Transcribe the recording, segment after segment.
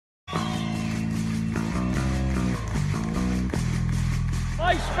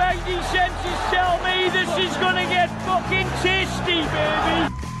My spidey senses tell me this is gonna get fucking tasty,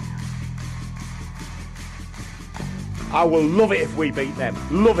 baby. I will love it if we beat them.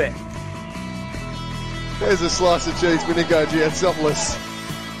 Love it. There's a slice of cheese with Nico Giantsopoulos.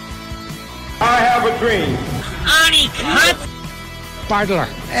 I have a dream. Arnie, cut! Battler.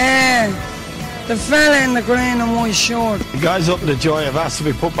 The fella in the green and white shirt. The guys up in the joy have asked to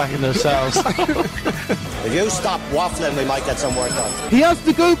be put back in their cells. If you stop waffling, we might get some work done. He has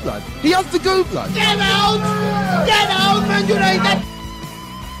the goop, lad. He has the goop, lad. Get out! Get out, Man United!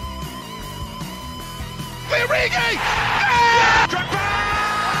 Origi!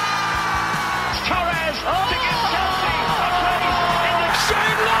 Torres to give Chelsea a place in the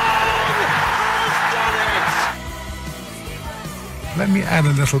Shane Long has done it! Let me add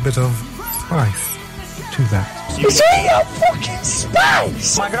a little bit of spice to that. Is he a fucking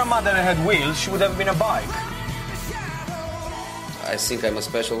spice? My grandmother had wheels, she would have been a bike. I think I'm a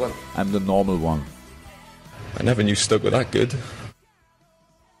special one. I'm the normal one. I never knew Stoke were that good.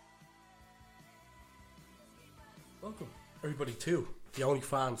 Welcome, everybody, to the Only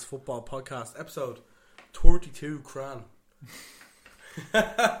Fans Football Podcast, episode 32, Cran.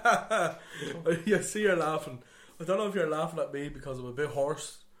 You see you're laughing. I don't know if you're laughing at me because I'm a bit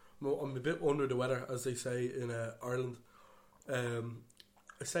hoarse. I'm a bit under the weather, as they say in Ireland.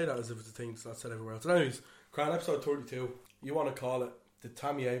 I say that as if it's a thing, so that's said everywhere else. So anyways, Cran, episode 32. You want to call it the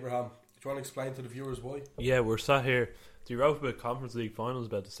Tammy Abraham. Do you want to explain to the viewers why? Yeah, we're sat here. The Europa Conference League final is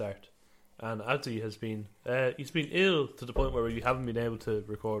about to start, and Adzi has been he's been ill to the point where we haven't been able to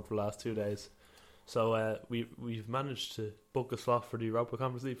record for the last 2 days. So we've managed to book a slot for the Europa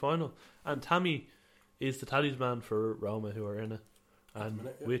Conference League final, and Tammy is the talisman for Roma, who are in it, and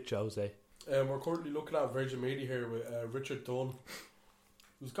with Jose. We're currently looking at Virgin Media here with Richard Dunn,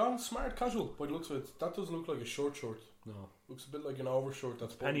 who's gone smart casual by the looks of it. That doesn't look like a short. No, looks a bit like an overshirt.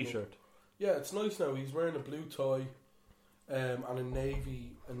 That's penny shirt. Yeah, it's nice now. He's wearing a blue tie and a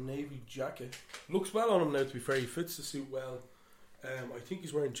navy jacket. Looks well on him now, to be fair. He fits the suit well. I think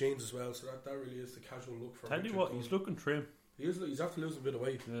he's wearing jeans as well, so that really is the casual look for him. Tell you what, he's looking trim. He's after losing a bit of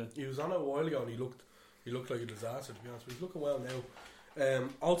weight. Yeah. He was on it a while ago and he looked like a disaster, to be honest, but he's looking well now.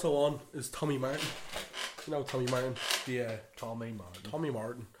 Also on is Tommy Martin. You know Tommy Martin? Tommy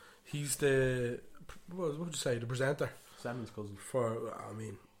Martin. He's the, what would you say, the presenter. Salmon's cousin.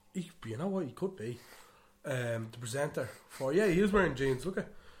 You know what, he could be. The presenter for, he is wearing jeans. Look at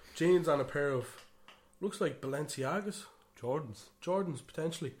jeans and a pair of, looks like Balenciagas. Jordans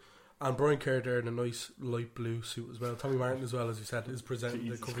potentially. And Brian Kerr there in a nice light blue suit as well. Tommy Martin as well, as you said, is presenting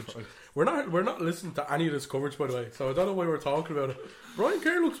the coverage. Christ. We're not listening to any of this coverage, by the way, so I don't know why we're talking about it. Brian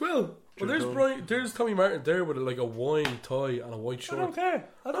Kerr looks well. Well, there's Tommy Martin there with like a wine tie and a white shirt. I don't care.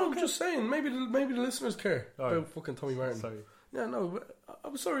 I'm just saying, maybe the listeners care about fucking Tommy Martin. Sorry. Yeah, no,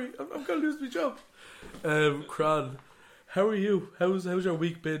 I'm sorry. I'm gonna lose my job. Cran, how are you? How's your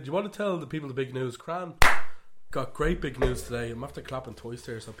week been? Do you want to tell the people the big news? Cran got great big news today. I'm after clapping twice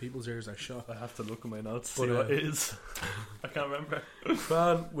there, so people's ears are shot. I have to look at my notes to see what it is. I can't remember.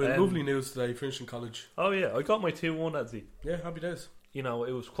 Cran, with lovely news today, finishing college. Oh yeah, I got my 2-1 Adzi. Yeah, happy days. You know,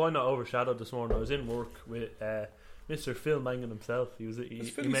 it was quite not overshadowed this morning. I was in work with Mr. Phil Mangan himself. He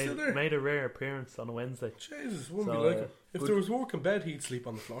made a rare appearance on a Wednesday. Jesus, wouldn't be like him. If there was work in bed, he'd sleep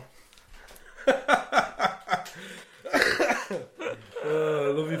on the floor.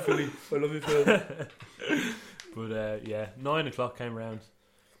 I love you, Philly. I love you, Phil. But 9 o'clock came around,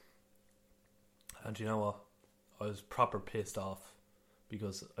 and you know what? I was proper pissed off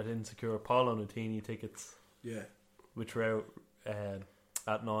because I didn't secure Paulo Nutini tickets. Yeah, which were out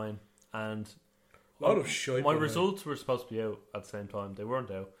at 9, and a lot of shite. My results were supposed to be out at the same time. They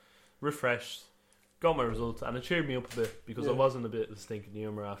weren't out. Refreshed, got my results, and it cheered me up a bit because I wasn't a bit of stinking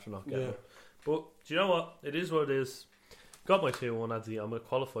humour after not getting it. But do you know what? It is what it is. Got my 2-1, Adzi. I'm a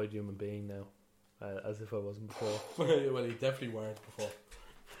qualified human being now, as if I wasn't before. Well, you definitely weren't before.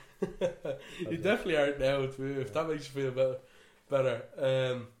 You definitely aren't now, if that makes you feel better.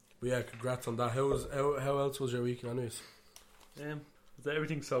 But yeah, congrats on that. How else was your weekend anyways?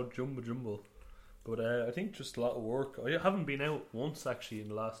 Everything's so jumble. But I think just a lot of work. I haven't been out once actually in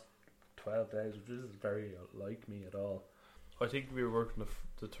the last 12 days, which is very like me at all. I think we were working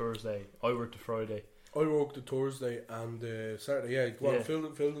the Thursday. I worked the Friday. I worked the Thursday and Saturday. Yeah, go on,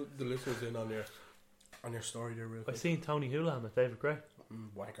 fill the listeners in on your story there real quick. I seen Tony Houlihan at David Gray.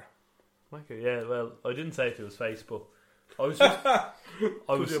 Wanker. Yeah, well, I didn't say it to his face, but I was just...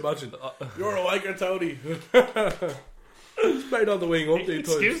 Could you imagine? You're a wanker, Tony. He's played on the wing up the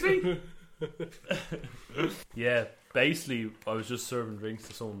Excuse me? Yeah, basically I was just serving drinks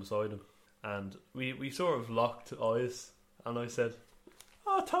to someone beside him, and we sort of locked eyes, and I said,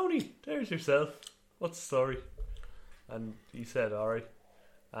 "Oh, Tony, there's yourself. What's the story?" And he said, "Alright."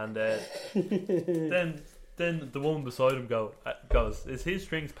 And then the woman beside him goes, "Is his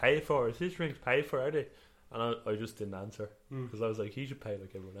drinks paid for? Is his drinks paid for? Are they?" And I just didn't answer because I was like, he should pay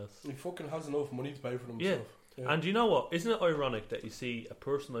like everyone else. He fucking has enough money to pay for them Yeah. himself. Yeah. And you know what? Isn't it ironic that you see a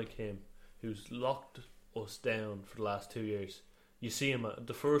person like him who's locked us down for the last 2 years? You see him at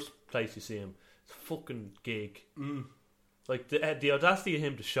the first place you see him, it's a fucking gig. Like the audacity of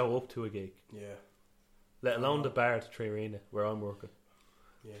him to show up to a gig. Yeah. Let alone the bar at the Tree Arena where I'm working.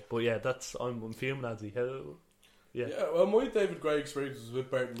 Yeah. But yeah, I'm fuming, Andy. Yeah. Well, my David Gray experience was a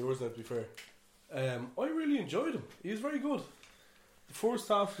bit better than yours now, to be fair. I really enjoyed him. He was very good. The first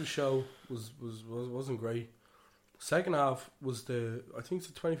half of the show wasn't great. Second half was I think it's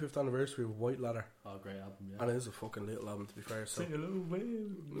the 25th anniversary of White Ladder. Oh, great album, yeah. And it is a fucking little album, to be fair. So. Sail away.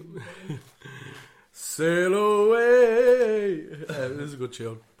 Sail away. It is a good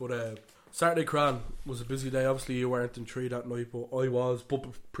tune. But Saturday Cran was a busy day. Obviously you weren't in Tree that night, but I was.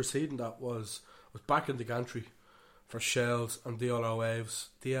 But preceding that was back in the gantry for Shells and DLR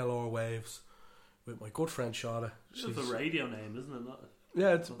Waves with my good friend Shauna. It's a radio name, isn't it?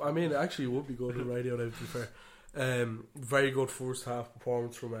 Yeah, it actually would be good in radio name, to be fair. Very good first half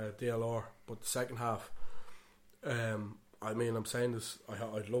performance from DLR, but the second half, I'm saying this,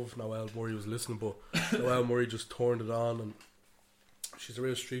 I'd love Noelle Murray was listening, but Noelle Murray just turned it on, and she's a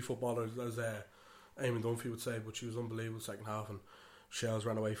real street footballer, as Eamon Dunphy would say, but she was unbelievable second half, and Shells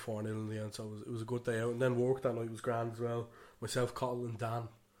ran away 4-0 in the end, so it was a good day out. And then work that night was grand as well. Myself, Cottle and Dan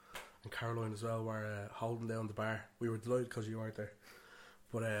and Caroline as well were holding down the bar. We were delighted because you weren't there.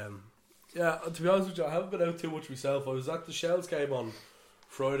 But yeah, to be honest with you, I haven't been out too much myself. I was at the Shells game on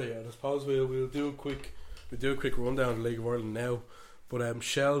Friday, and I suppose we'll do a quick rundown of the League of Ireland now. But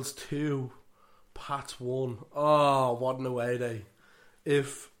Shells 2, Pats 1. Oh, what an away day!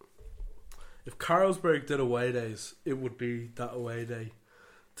 If Carlsberg did away days, it would be that away day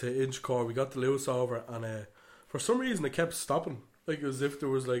to Inchcore. We got the Lewis over, and for some reason it kept stopping, as if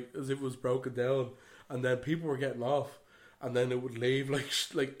it was broken down, and then people were getting off, and then it would leave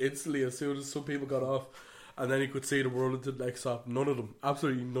like instantly as soon as some people got off, and then you could see them rolling to the next stop.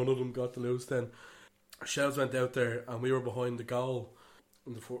 Absolutely none of them got the Lewis. Then Shells went out there, and we were behind the goal.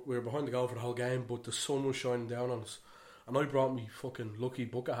 We were behind the goal for the whole game, but the sun was shining down on us, and I brought me fucking lucky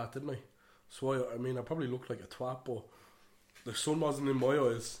bucket hat, didn't I? So I probably looked like a twat, but the sun wasn't in my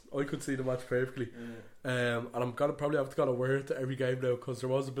eyes. I could see the match perfectly. And I'm probably have to wear it to every game now, because there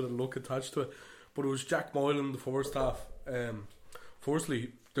was a bit of luck attached to it. But it was Jack Moylan in the first half.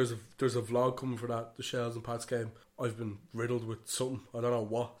 Firstly, there's a vlog coming for that, the Shells and Pats game. I've been riddled with something, I don't know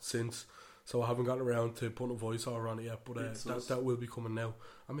what, since, so I haven't gotten around to putting a voiceover on it yet. But that will be coming now.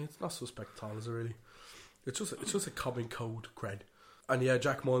 I mean, it's not suspect at all, is it really? It's just a common code, Cred. And yeah,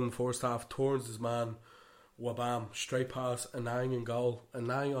 Jack Mullen in the first half turns his man, Wabam, straight pass, Anang in goal.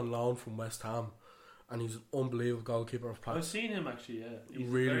 Anang on loan from West Ham, and he's an unbelievable goalkeeper of Pats. I've seen him actually, yeah. He's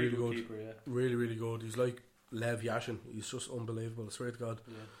really, a very really good keeper, yeah. Really, really good. He's like Lev Yashin. He's just unbelievable, I swear to God.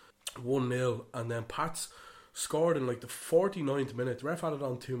 Yeah. 1-0, and then Pats scored in like the 49th minute. The ref had it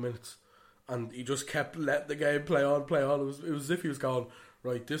on 2 minutes, and he just kept letting the game play on. It was as if he was going,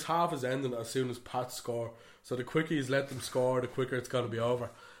 right, this half is ending as soon as Pats score, so the quicker he's let them score, the quicker it's going to be over.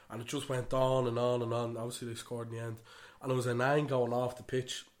 And it just went on and on and on. Obviously they scored in the end, and it was a 9 going off the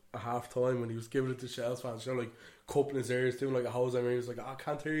pitch at half time when he was giving it to Shells fans, like cupping his ears, doing like a hose on. He was like, I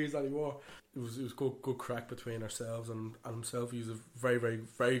can't hear you anymore. It was good crack between ourselves and himself. He's a very, very,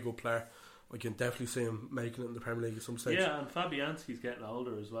 very good player. I can definitely see him making it in the Premier League at some stage. Yeah, and Fabianski's getting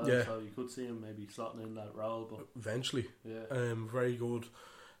older as well, so you could see him maybe slotting in that role. But eventually, yeah, very good.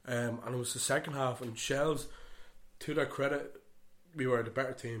 And it was the second half, and Shells, to their credit, we were the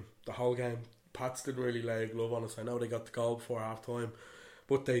better team the whole game. Pats didn't really lay a glove on us. I know they got the goal before half time,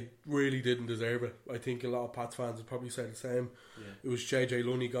 but they really didn't deserve it. I think a lot of Pats fans would probably say the same. Yeah. It was JJ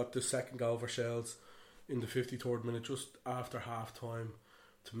Lunny got the second goal for Shells in the 53rd minute, just after half time,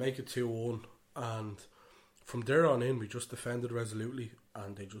 to make it 2-1. And from there on in, we just defended resolutely,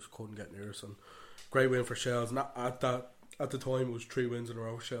 and they just couldn't get near us. And great win for Shells. And at the time, it was 3 wins in a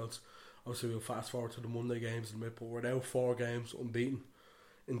row for Shells. Obviously, we'll fast forward to the Monday games in the mid, but we're now 4 games unbeaten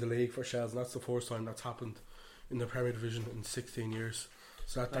in the league for Shells, and that's the first time that's happened in the Premier Division in 16 years.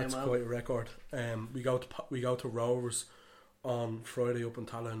 So that's quite a record. We go to Rovers on Friday up in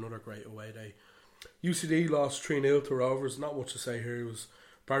Tala, another great away day. UCD lost 3-0 to Rovers. Not much to say here. It was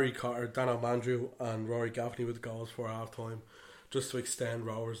Barry Cotter, Dan O'Mandrew and Rory Gaffney with the goals for half time, just to extend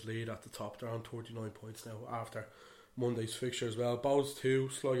Rovers' lead at the top. They're on 39 points now after Monday's fixture as well. Bows 2,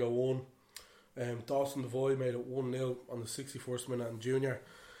 Sligo 1. Dawson Devoy made it 1-0 on the 61st minute, and Junior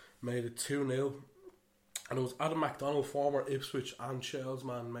made it 2-0. And it was Adam MacDonald, former Ipswich and Shells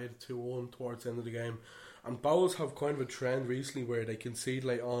man, made it 2-1 towards the end of the game. And Bowes have kind of a trend recently where they concede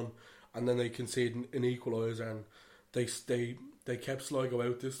late on and then they concede an equaliser, and they kept Sligo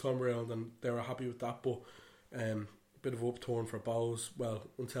out this time around, and they were happy with that. But a bit of upturn for Bowes, well,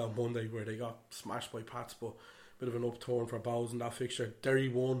 until Monday where they got smashed by Pats, but a bit of an upturn for Bowes in that fixture. Derry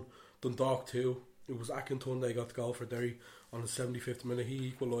 1, Dundalk 2. It was Akintunde got the goal for Derry on the 75th minute. He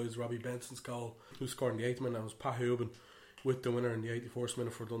equalised Robbie Benson's goal, who scored in the 8th minute. It was Pat Hubin with the winner in the 81st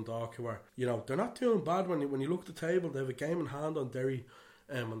minute for Dundalk, who are, they're not doing bad when you look at the table. They have a game in hand on Derry,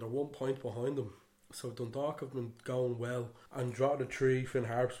 and they're 1 point behind them. So Dundalk have been going well. And Drogheda 3, Finn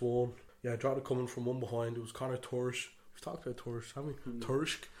Harps 1. Yeah, Drogheda coming from one behind. It was Conor Turrish. We've talked about Turrish, haven't we?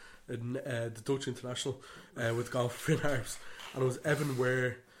 Turrish, the Dutch international, with goal for Finn Harps. And it was Evan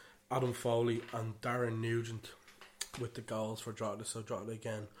Ware, Adam Foley and Darren Nugent with the goals for Drogheda. So Drogheda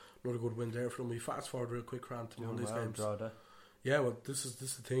again, another good win there for them. We fast forward real quick round to Monday's games. Drogheda. Yeah, well, this is the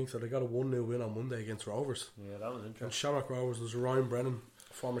thing. So they got a 1-0 win on Monday against Rovers. Yeah, that was interesting. And Shamrock Rovers was Ryan Brennan,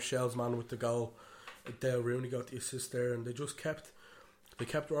 former Shells man, with the goal. Dale Rooney got the assist there, and they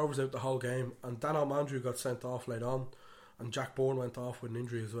kept Rovers out the whole game. And Dan O'Mandrew got sent off late on, and Jack Bourne went off with an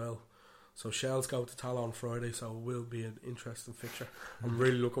injury as well. So Shells go to Tala on Friday, so it will be an interesting fixture. I'm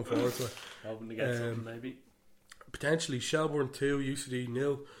really looking forward to it. Hoping to get something maybe. Potentially Shelbourne 2, UCD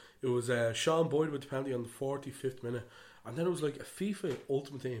 0. It was Sean Boyd with the penalty on the 45th minute, and then it was like a FIFA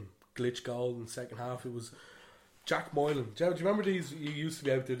Ultimate Team glitch goal in the second half. It was Jack Moylan. Do you remember these? You used to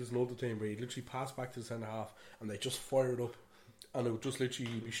be able to do this in Ultimate Team where you literally pass back to the centre half and they just fire it up, and it would just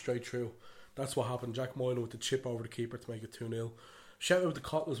literally be straight through. That's what happened. Jack Moylan with the chip over the keeper to make it 2-0. Shout out to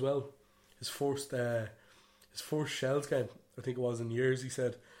Cotton as well. His first Shells game, I think it was, in years. He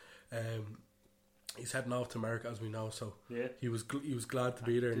said he's heading off to America, as we know. So yeah, he was glad to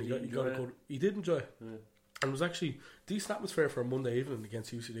be there, and he got a good. He did enjoy it, yeah. And it was actually decent atmosphere for a Monday evening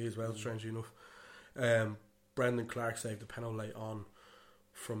against UCD as well. Strangely enough, Brendan Clark saved the penalty late on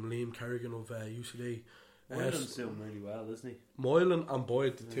from Liam Kerrigan of UCD. Moylan's doing really well, isn't he? Moylan and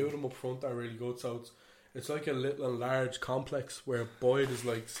Boyd, the two of them up front are really good. So it's like a little and large complex where Boyd is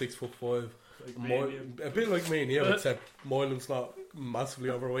like 6'5", a bit like me and him, except Moylan's not massively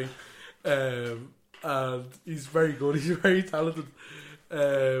overweight, and he's very good. He's very talented,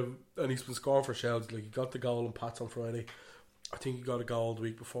 and he's been scoring for Shells. Like, he got the goal in Pats on Friday. I think he got a goal the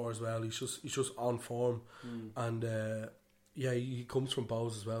week before as well. He's just on form, and yeah, he comes from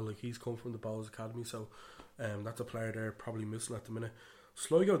Bowes as well. Like, he's come from the Bowes Academy, so that's a player they're probably missing at the minute.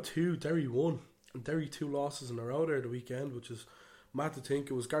 Sligo 2, Derry 1. And Derry 2 losses in a row there the weekend, which is mad to think.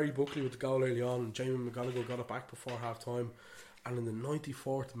 It was Gary Buckley with the goal early on, and Jamie McGonigal got it back before half time. And in the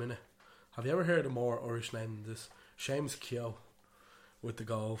 94th minute, have you ever heard a more Irish name than this? Seamus Keogh with the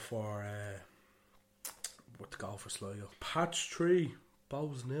goal for Sligo. Patch 3,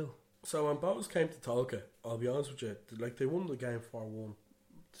 Bowes 0. So when Bowes came to Tolka, I'll be honest with you, like, they won the game 4-1,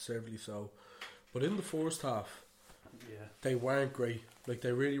 deservedly so. But in the first half, yeah, they weren't great. Like,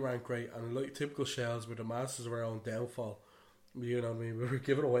 they really weren't great. And like typical Shells, where the masters of our own downfall, you know what I mean, we were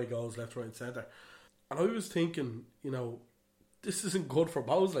giving away goals left, right and centre. And I was thinking, this isn't good for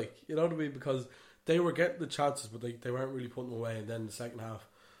Bowes, like, you know what I mean, because they were getting the chances, but they weren't really putting them away. And then the second half,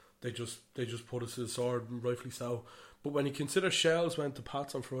 they just put us to the sword, and rightfully so. But when you consider Shells went to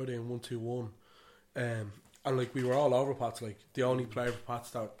Pats on Friday and won 2-1, and like, we were all over Pats. Like, the only player for Pats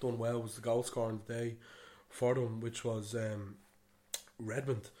that done well was the goal scorer on the day for them, which was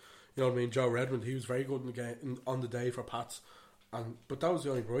Redmond. You know what I mean? Joe Redmond. He was very good in the game on the day for Pats, but that was the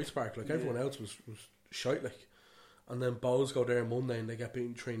only bright spark. Like, everyone else was shite. Like, and then Bowes go there Monday and they get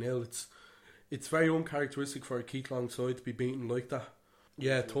beaten 3-0. It's very uncharacteristic for a Keith Long side to be beaten like that.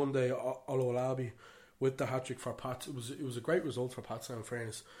 Yeah, Tunde Ololabi with the hat trick for Pats. It was a great result for Pats, in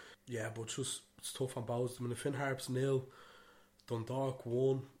fairness. Yeah, but it's tough on Bowes. I mean, Finn Harps 0, Dundalk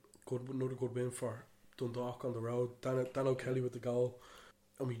 1. Another good win for Dundalk on the road. Dan O'Kelly with the goal.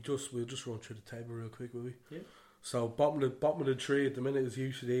 And we'll just run through the table real quick, will we? Yeah. So bottom of the tree at the minute is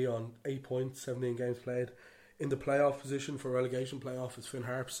UCD on 8 points, 17 games played. In the playoff position for relegation playoff is Finn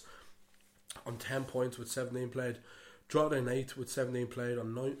Harps on 10 points with 17 played. Drogheda in 8th with 17 played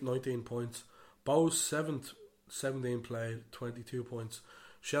on 19 points. Bowes 7th, 17 played, 22 points.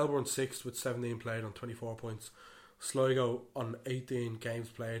 Shelbourne 6th with 17 played on 24 points. Sligo on 18 games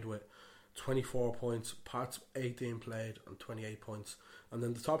played with 24 points. Pats 18 played on 28 points. And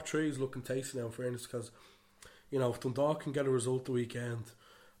then the top three is looking tasty now, in fairness, because, if Dundalk can get a result the weekend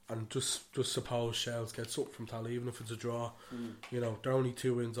and just suppose Shells get something from Tally, even if it's a draw. You know, they're only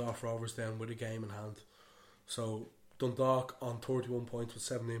 2 wins off Rovers then with a game in hand. So Dundalk on 31 points with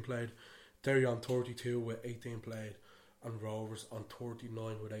 17 played, Derry on 32 with 18 played, and Rovers on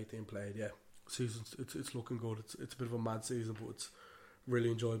 39 with 18 played. Yeah, season's it's looking good. It's a bit of a mad season, but it's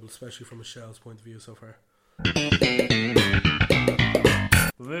really enjoyable, especially from a Shells point of view so far.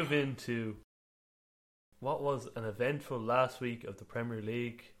 We'll move into what was an eventful last week of the Premier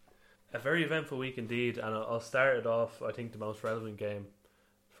League. A very eventful week indeed, and I'll start it off. I think the most relevant game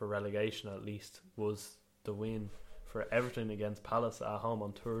for relegation, at least, was the win for Everton against Palace at home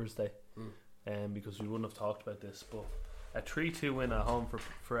on Thursday. Because we wouldn't have talked about this, but a 3-2 win at home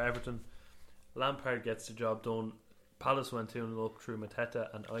for Everton. Lampard gets the job done. Palace went 2-0 up through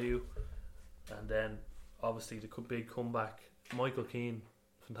Mateta and Ayew, and then obviously the big comeback. Michael Keane,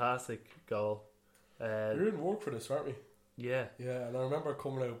 fantastic goal. We didn't work for this, weren't we? Yeah. Yeah, and I remember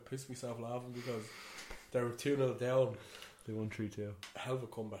coming out, pissed myself laughing because they were 2-0 down. They won 3-2. Hell of a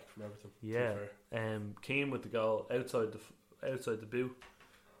comeback from Everton. Yeah. Keane with the goal outside the boot.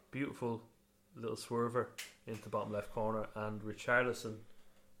 Beautiful little swerver into the bottom left corner, and Richarlison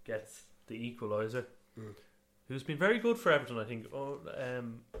gets the equaliser. Who's been very good for Everton, I think.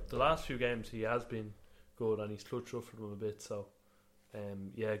 The last few games he has been good, and he's clutched up for them a bit. So,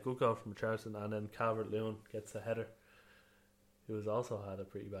 good goal from Richarlison, and then Calvert-Lewin gets a header, who has also had a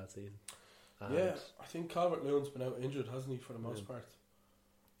pretty bad season. And yeah, I think Calvert-Lewin's been out injured, hasn't he, for the most part?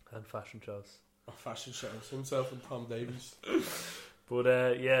 And fashion shows. Fashion shows, himself and Tom Davies. But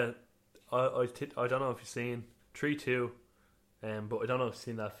I don't know if you've seen 3-2, but I don't know if you've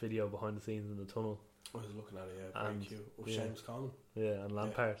seen that video behind the scenes in the tunnel. I was looking at it, yeah, very cute. Of James Conlon. Yeah, and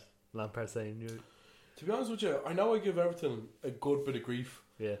Lampard saying, to be honest with you, I know I give Everton a good bit of grief.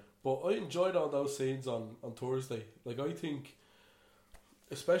 Yeah. But I enjoyed all those scenes on Thursday. Like, I think,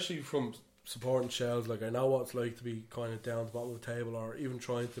 especially from supporting Shells, like, I know what it's like to be kind of down the bottom of the table, or even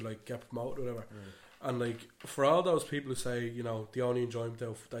trying to, like, get promoted or whatever. And, like, for all those people who say, you know, the only enjoyment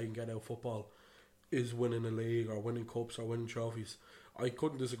they can get out of football is winning a league or winning cups or winning trophies, I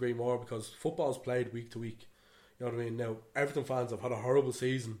couldn't disagree more, because football's played week to week. You know what I mean? Now, Everton fans have had a horrible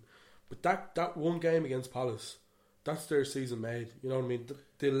season, but that one game against Palace, that's their season made. You know what I mean?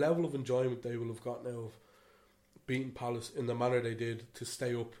 The level of enjoyment they will have gotten out of beating Palace in the manner they did to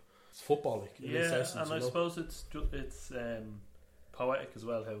stay up, it's football, like, in its essence, and I suppose it's poetic as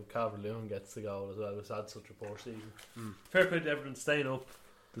well how Calvert-Lewin gets the goal as well. It's had such a poor season. Fair play to Everton staying up,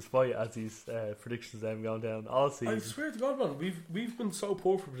 despite as these predictions them going down all season. I swear to God, man, we've been so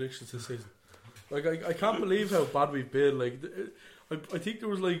poor for predictions this season. Like, I can't believe how bad we've been. Like, I think there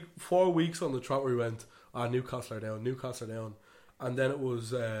was like 4 weeks on the trot where we went, Newcastle are down, and then it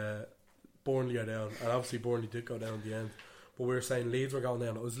was Burnley are down, and obviously Burnley did go down in the end, but we were saying Leeds were going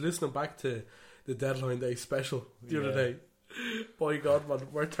down. I was listening back to the deadline day special the other day. By God, man,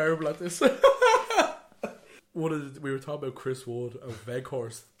 we're terrible at this. We were talking about Chris Wood of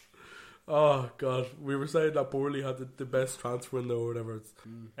Veghorst. Oh God, we were saying that Burnley had the best transfer window or whatever.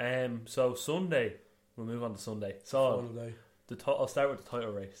 So Sunday, we'll move on to Sunday. So I'll start with the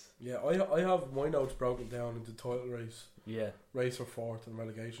title race. Yeah, I have my notes broken down into title race. Yeah, race for fourth and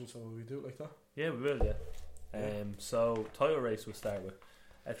relegation. So will we do it like that? Yeah, we will. Yeah. So title race we'll start with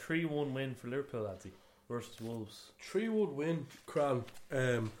a 3-1 win for Liverpool, ladsy, versus Wolves. 3-1 win, Cran.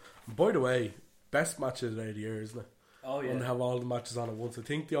 By the way, best match of the year, isn't it? Oh yeah. And have all the matches on at once. I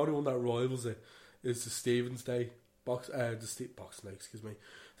think the only one that rivals it is the Stevens Day Boxing Day. Excuse me.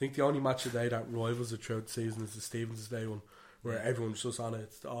 I think the only match of the day that rivals it throughout the season is the Stevens Day one, where everyone's just on it.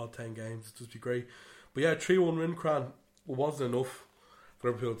 It's all 10 games. It's just be great. But yeah, 3-1 win, Cran. It wasn't enough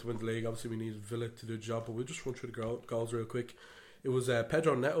for Liverpool to win the league. Obviously, we needed Villa to do the job, but we'll just run through the goals real quick. It was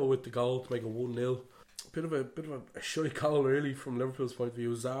Pedro Neto with the goal to make it 1-0. Bit of a shy goal really from Liverpool's point of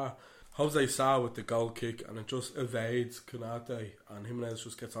view. Jose Sa with the goal kick, and it just evades Konate, and Jimenez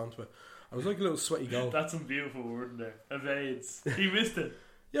just gets onto it. And it was like a little sweaty goal. That's some beautiful word in there. Evades. He missed it.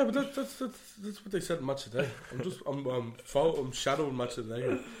 Yeah, but that's what they said in match of the day. I'm shadowing match of the day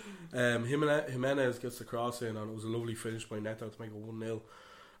here. Jimenez gets the cross in, and it was a lovely finish by Neto to make it 1-0.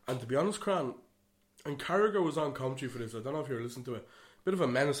 And to be honest, Cran, and Carragher was on commentary for this. I don't know if you were listening to it. Bit of a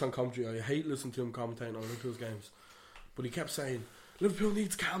menace on commentary. I hate listening to him commentating on Liverpool's games, but he kept saying, Liverpool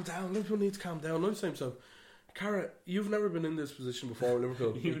needs to calm down. And I'm saying, so, Cara, you've never been in this position before,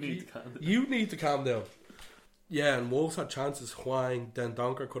 Liverpool. You need to calm down. Yeah, and Wolves had chances. Hwang, then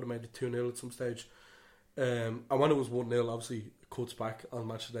Donker could have made it 2-0 at some stage. And when it was 1-0, obviously, it cuts back on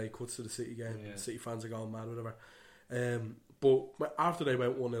match today, cuts to the City game. Yeah. City fans are going mad, whatever. But after they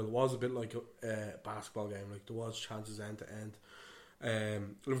went 1-0, it was a bit like a basketball game. Like, there was chances end to end.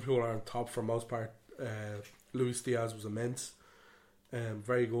 Liverpool are on top for most part. Luis Diaz was immense.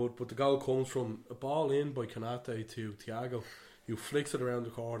 Very good. But the goal comes from a ball in by Konate to Thiago, who flicks it around the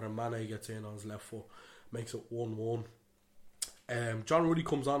corner. Mane gets in on his left foot, makes it 1-1. John Ruddy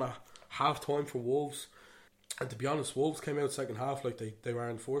comes on at half time for Wolves. And to be honest, Wolves came out second half like they were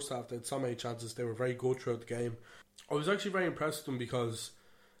in the first half. They had so many chances. They were very good throughout the game. I was actually very impressed with them because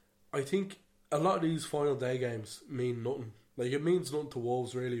I think a lot of these final day games mean nothing. Like, it means nothing to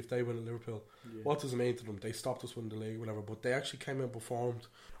Wolves really if they win at Liverpool. Yeah. What does it mean to them? They stopped us winning the league, whatever. But they actually came out and performed.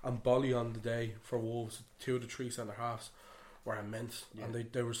 And Bolly on the day for Wolves, 2 of the 3 centre halves were immense. Yeah.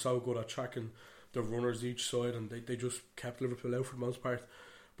 And they were so good at tracking the runners each side, and they just kept Liverpool out for the most part.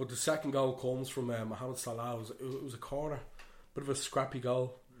 But the second goal comes from Mohamed Salah. It was a corner, bit of a scrappy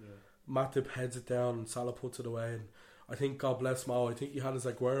goal. Yeah. Matip heads it down and Salah puts it away. And I think, God bless Mo, I think he had his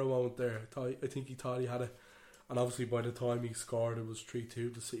Aguero moment there. I think he thought he had it. And obviously by the time he scored, it was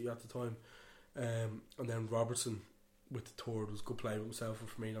 3-2 to City at the time. And then Robertson with the third was good play with himself and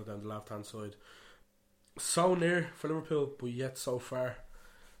Firmino down the left hand side. So near for Liverpool, but yet so far.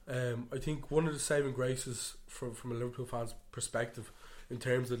 I think one of the saving graces from a Liverpool fan's perspective in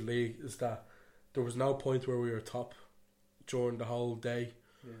terms of the league is that there was no point where we were top during the whole day.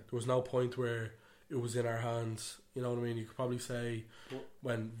 Yeah. There was no point where it was in our hands. You know what I mean? You could probably say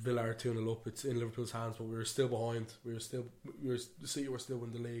when Villa are 2-0 up, it's in Liverpool's hands, but we were still behind. City were still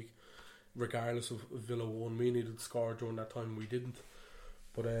in the league, regardless of Villa won. We needed to score during that time. We didn't.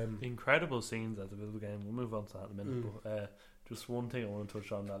 But incredible scenes at the Villa game. We'll move on to that in a minute. But just one thing I want to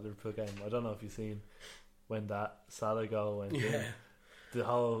touch on that Liverpool game. I don't know if you've seen when that Salah goal went in. The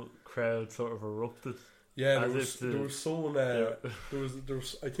whole crowd sort of erupted. Yeah, there was someone. There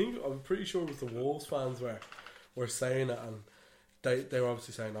was. I think I'm pretty sure it was the Wolves fans were saying it, and they were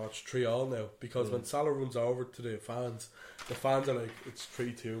obviously saying, "Oh, it's 3-3 now." Because when Salah runs over to the fans are like, "It's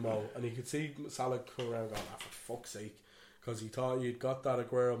 3-2, Mo," and you could see Salah come around going, "For fuck's sake," because he thought he'd got that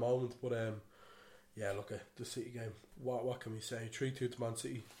Aguero moment. But yeah, look at the City game. What can we say? 3-2 to Man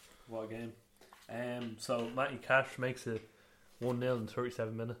City. What a game! So Matty Cash makes it 1-0 in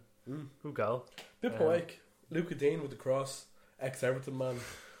 37 minutes. Good goal. Bit poetic. Luca Dean with the cross, ex-Everton man,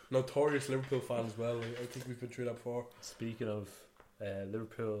 notorious Liverpool fan as well. I think we've been through that before. Speaking of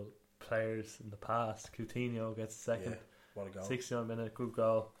Liverpool players in the past, Coutinho gets second. Yeah, what a goal. 69 minute, good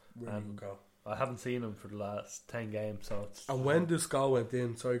goal. Really good goal. I haven't seen him for the last 10 games, so it's... And when this goal went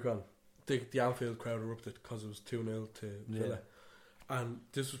in, the Anfield crowd erupted because it was 2-0 to Villa. And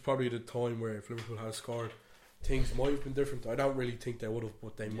this was probably the time where if Liverpool had scored, things might have been different. I don't really think they would have,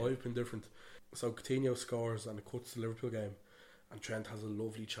 but they might have been different. So Coutinho scores and it cuts the Liverpool game, and Trent has a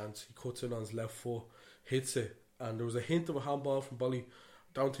lovely chance. He cuts in on his left foot, hits it, and there was a hint of a handball from Bolly.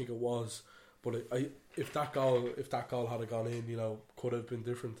 I don't think it was, but if that goal had gone in, could have been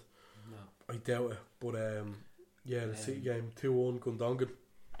different. No, I doubt it. But the City game 2-1 Gundogan.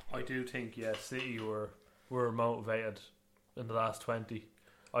 I do think City were motivated in the last 20.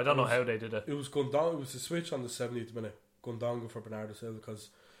 I don't know how they did it. It was Gundogan. It was a switch on the 70th minute. Gundogan for Bernardo Silva, because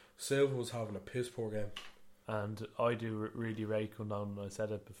Silva was having a piss poor game. And I do really rate Gundogan. I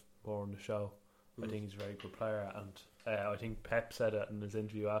said it before on the show. I think he's a very good player, and I think Pep said it in his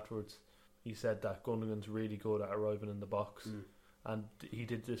interview afterwards. He said that Gundogan's really good at arriving in the box, and he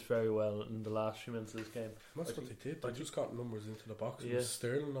did this very well in the last few minutes of this game. That's what they did. They just got numbers into the box. It was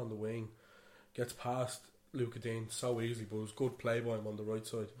Sterling on the wing, gets past Luca Dean so easily, but it was good play by him on the right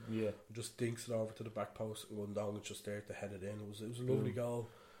side. Yeah, just dinks it over to the back post and Gundogan's just there to head it in. It was a lovely goal.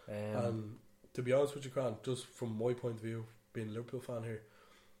 And to be honest with you, Grant, just from my point of view, being a Liverpool fan here,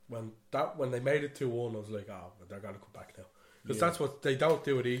 when they made it 2-1, I was like, they're going to come back now, because that's what they don't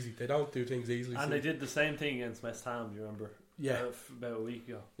do it easy. They don't do things easily. And they did the same thing against West Ham. Do you remember? Yeah, about a week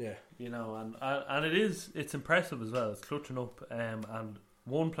ago. Yeah, and it's impressive as well. It's clutching up, and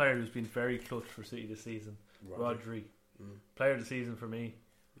one player who's been very clutch for City this season, Rodri. Player of the season for me.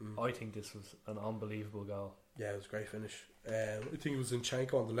 I think this was an unbelievable goal. Yeah, it was a great finish. I think it was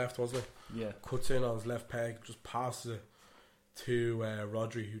Zinchenko on the left, wasn't it? Yeah. Cuts in on his left peg, just passes it to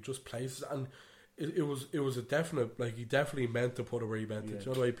Rodri, who just places it. And it was a definite, like, he definitely meant to put it where he meant it. You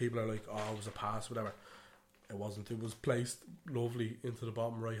know the way people are like, it was a pass, whatever. It wasn't. It was placed lovely into the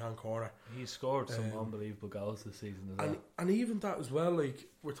bottom right hand corner. He scored some unbelievable goals this season as well. And even that as well, like,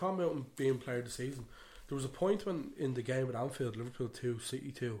 we're talking about him being player of the season. There was a point when in the game at Anfield, Liverpool 2,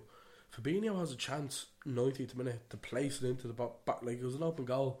 City 2, Fabinho has a chance 90th minute to place it into the back. Like, it was an open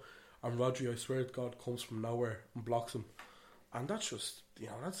goal, and Rodri, I swear to God, comes from nowhere and blocks him. And that's just,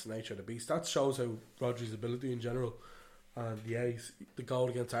 that's the nature of the beast. That shows how Rodri's ability in general. And the goal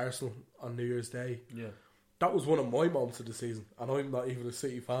against Arsenal on New Year's Day. Yeah. that was one of my moments of the season, and I'm not even a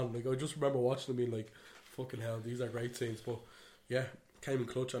City fan. Like, I just remember watching them being like, fucking hell, these are great scenes. But yeah, came in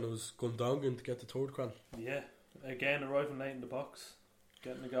clutch, and it was Gundogan to get the third crown. Yeah, again arriving late in the box,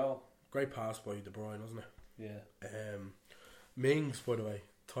 getting the goal. Great pass by De Bruyne, wasn't it? Yeah. Mings, by the way,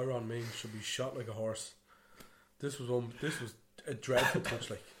 Tyrone Mings should be shot like a horse. This was a dreadful touch.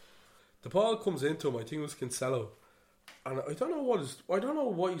 Like, the ball comes into him. I think it was Cancelo, and I don't know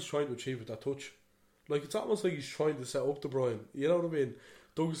what he's trying to achieve with that touch. Like, it's almost like he's trying to set up De Bruyne. You know what I mean?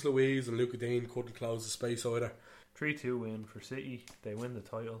 Douglas Luiz and Luka Dean couldn't close the space either. 3-2 win for City. They win the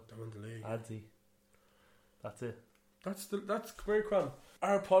title. They win the league. Adzi. That's it. That's very grand.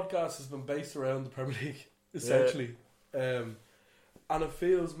 Our podcast has been based around the Premier League, essentially. Yeah. And it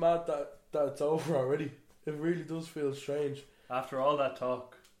feels mad that it's over already. It really does feel strange. After all that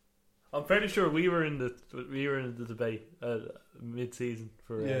talk, I'm fairly sure we were in the debate mid-season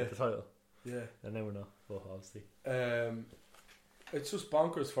for the title. Yeah, and then we're not. Well, obviously, it's just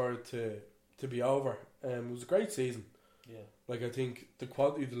bonkers for it to be over. It was a great season. Yeah, like, I think the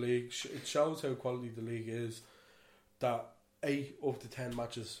quality of the league, it shows how quality the league is. That 8 of the 10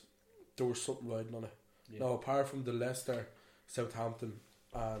 matches, there was something riding on it. Yeah. Now, apart from the Leicester, Southampton,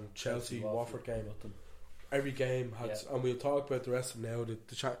 and Chelsea Watford game, every game had, and we'll talk about the rest of them now.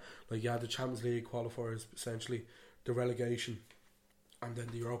 The Champions League qualifiers, essentially, the relegation, and then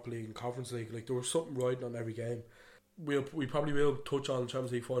the Europa League and Conference League. Like, there was something riding on every game. We probably will touch on the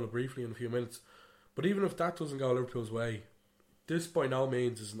Champions League final briefly in a few minutes. But even if that doesn't go Liverpool's way, this by no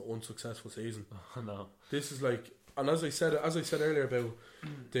means is an unsuccessful season. Oh, no. This is like, and as I said earlier about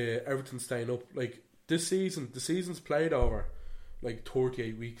the Everton staying up, like, the season's played over like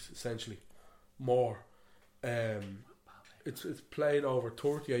 38 weeks essentially, more. It's played over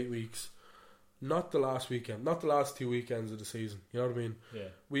 38 weeks. Not the last weekend, not the last 2 weekends of the season. You know what I mean? Yeah.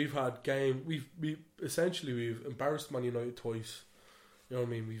 We've had we've embarrassed Man United twice. You know what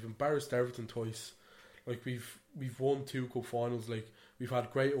I mean? We've embarrassed Everton twice. Like, we've won 2 cup finals. Like, we've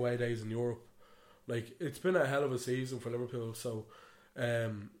had great away days in Europe. Like, it's been a hell of a season for Liverpool. So,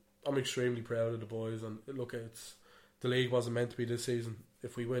 I'm extremely proud of the boys. And look, the league wasn't meant to be this season.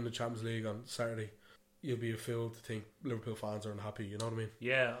 If we win the Champions League on Saturday, you'll be a fool to think Liverpool fans are unhappy. You know what I mean?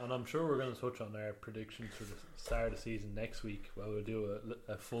 Yeah, and I'm sure we're going to touch on our predictions for the start of the season next week. Well, we'll do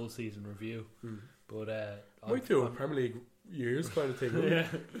a full season review. But might do a Premier League years kind of thing. Yeah,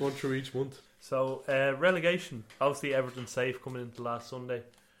 going through each month. So relegation, obviously Everton safe coming into last Sunday,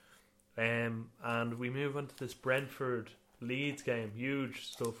 and we move on to this Brentford Leeds game. Huge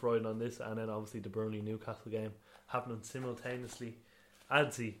stuff riding on this, and then obviously the Burnley Newcastle game happening simultaneously.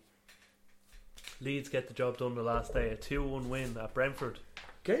 Adzi, Leeds get the job done the last day, a 2-1 win at Brentford.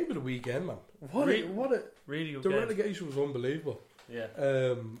 Game of the weekend, man. Really good the game. Relegation was unbelievable. Yeah.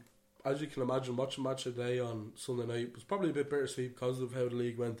 As you can imagine, watching Match of the Day on Sunday night was probably a bit bittersweet because of how the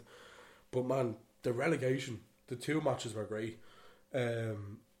league went. But man, the relegation, the 2 matches were great.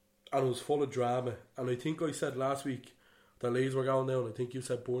 And it was full of drama. And I think I said last week that Leeds were going down. I think you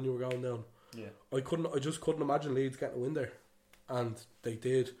said Burnley were going down. Yeah. I just couldn't imagine Leeds getting a win there. And they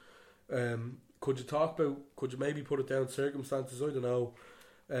did. Could you maybe put it down to circumstances? I don't know.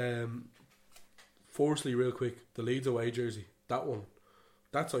 Firstly, real quick, the Leeds away jersey, that one,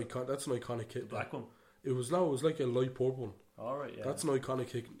 that's an iconic kit. The black one? It was like a light purple one. Alright, yeah. That's an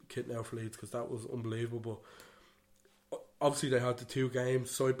iconic kit now for Leeds, because that was unbelievable. But obviously they had the 2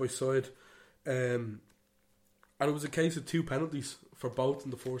 games side by side, and it was a case of 2 penalties for both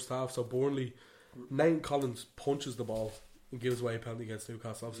in the first half. So Burnley, Nathan Collins punches the ball and gives away a penalty against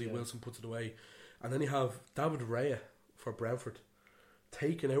Newcastle. Obviously Wilson puts it away, and then you have David Raya for Brentford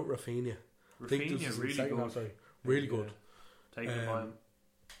taking out Rafinha. Really good. Really good. Taking him.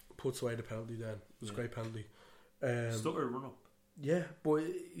 Puts away the penalty then. It was a great penalty. Stutter run up. Yeah, but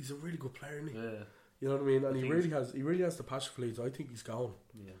he's a really good player, isn't he? Yeah. You know what I mean? And he really has the passion for Leeds. I think he's gone.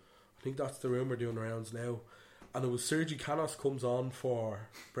 Yeah. I think that's the rumour doing the rounds now. And it was Sergi Canos comes on for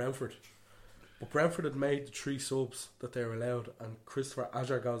Brentford. But Brentford had made the 3 subs that they were allowed, and Christopher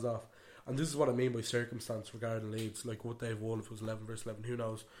Ajer goes off. And this is what I mean by circumstance regarding Leeds, like what they've won. If it was 11 versus 11, who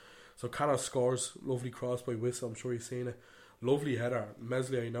knows? So Canos scores, lovely cross by Whistle, I'm sure you've seen it. Lovely header.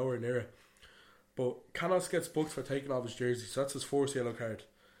 Mesley, I know her near it. But Canos gets booked for taking off his jersey, so that's his 4th yellow card.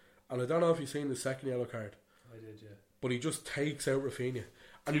 And I don't know if you've seen the 2nd yellow card. I did, yeah. But he just takes out Rafinha.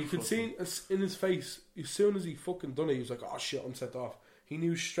 And you could see in his face, as soon as he fucking done it, he was like, oh shit, I'm sent off. He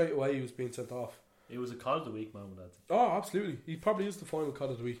knew straight away he was being sent off. It was a call of the week moment, I think. Oh, absolutely. He probably is the final call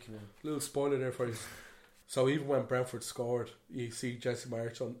of the week. Yeah. Little spoiler there for you. So even when Brentford scored, you see Jesse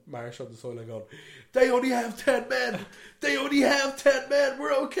Marsh on the sideline going, they only have 10 men. They only have 10 men.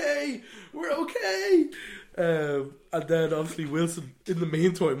 We're okay. We're okay. And then obviously Wilson, in the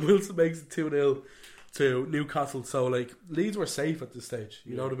meantime, Wilson makes it 2-0 to Newcastle. So like Leeds were safe at this stage,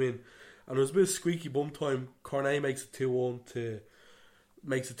 you know what I mean? And it was a bit of squeaky bum time. Cornet makes it 2-1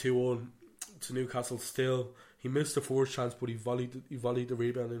 to Newcastle. Still, he missed the first chance, but he volleyed the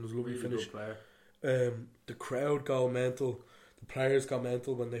rebound and it was a lovely finish. Good player. The crowd got mental. The players got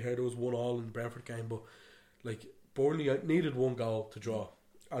mental when they heard it was 1-1 in the Brentford game. But like Burnley needed one goal to draw,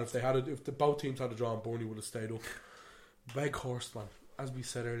 and if the both teams had a draw, Burnley would have stayed up. Weghorst, man, as we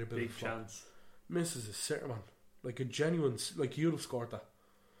said earlier, big chance, misses a sitter, man, like a genuine, like you'd have scored that.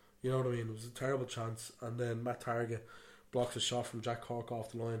 You know what I mean? It was a terrible chance, and then Matt Target blocks a shot from Jack Cork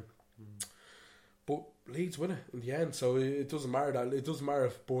off the line. But Leeds win it in the end, so it doesn't matter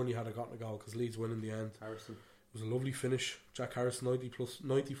if Burnley had gotten a goal because Leeds win in the end. Harrison. It was a lovely finish. Jack Harrison,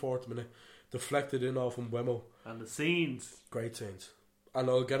 94th minute, deflected in off Mbeumo. And the scenes, great scenes. And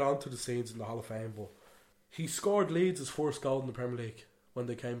I'll get on to the scenes in the Hall of Fame, but he scored Leeds' first goal in the Premier League when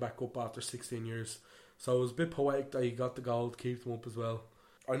they came back up after 16 years. So it was a bit poetic that he got the goal to keep them up as well.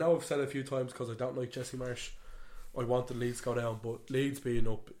 I know I've said it a few times because I don't like Jesse Marsh. I wanted Leeds to go down, but Leeds being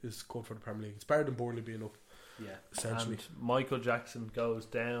up is good for the Premier League. It's better than Burnley being up. Yeah, essentially. And Michael Jackson goes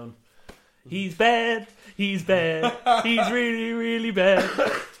down. He's bad. He's bad. He's really, really bad.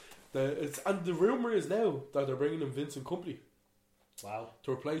 And the rumour is now that they're bringing in Vincent Kompany. Wow.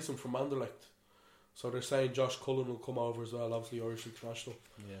 To replace him from Anderlecht. So they're saying Josh Cullen will come over as well, obviously Irish international.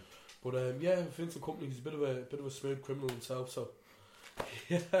 Yeah. But Vincent Kompany, he's a bit of a smooth criminal himself, so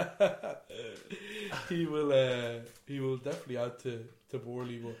he will definitely add to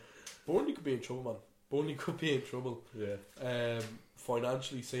Burnley. But Burnley could be in trouble, man. Burnley could be in trouble. Yeah.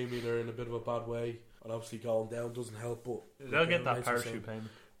 Financially, seemingly they're in a bit of a bad way, and obviously going down doesn't help. But they'll get that parachute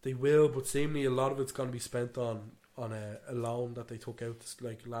payment. They will, but seemingly a lot of it's going to be spent on a loan that they took out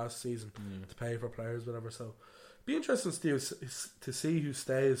like last season to pay for players, whatever. So, be interesting to see who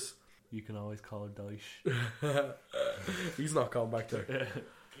stays. You can always call Dyche. He's not going back there.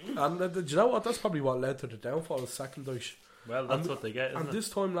 And do you know what? That's probably what led to the downfall of sacking Dyche. Well, that's what they get. And this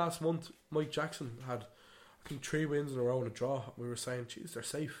time last month, Mike Jackson had, I think, 3 wins in a row and a draw. We were saying, geez, they're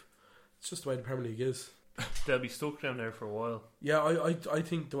safe. It's just the way the Premier League is. They'll be stuck down there for a while. Yeah, I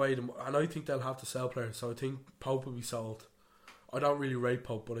think the way and I think they'll have to sell players. So I think Pope will be sold. I don't really rate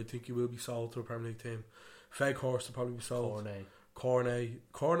Pope, but I think he will be sold to a Premier League team. Weghorst will probably be sold.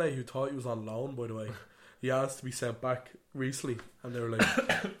 Cornet, who thought he was on loan, by the way, he asked to be sent back recently, and they were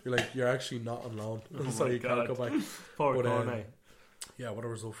like, you're actually not on loan, so you can't go back. Poor Cornet. Yeah, what a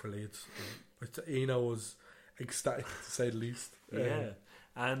result for Leeds. Eno was ecstatic to say the least. Yeah.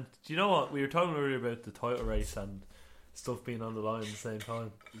 And do you know what? We were talking earlier about the title race and stuff being on the line at the same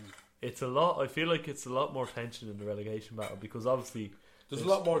time. It's a lot. I feel like it's a lot more tension in the relegation battle because obviously there's a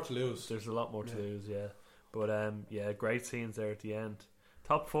lot more to lose. There's a lot more to lose, yeah. But great scenes there at the end.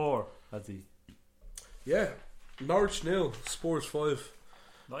 Top 4, has he? Yeah, Norwich 0, Spurs 5.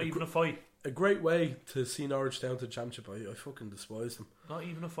 Not even a fight. A great way to see Norwich down to the Championship. I fucking despise them. Not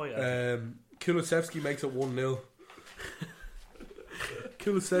even a fight. Kulusevski makes it 1-0.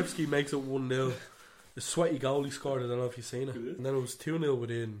 Kulusevski makes it 1-0. A sweaty goal he scored. I don't know if you've seen it. And then it was 2-0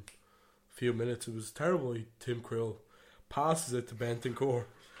 within a few minutes. It was terrible. Tim Krul passes it to Bentancur,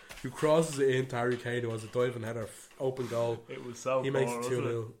 who crosses it into Harry Kane, who has a diving header, open goal. It was so. He makes it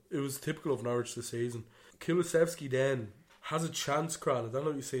 2-0. It was typical of Norwich this season. Kulusevski then has a chance, Cran. I don't know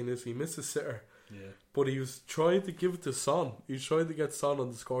if you've seen this. He missed a sitter. Yeah. But he was trying to give it to Son. He was trying to get Son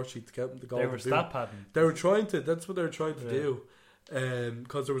on the score sheet to get him the goal. They were stat padding. They were trying to. That's what they were trying to do.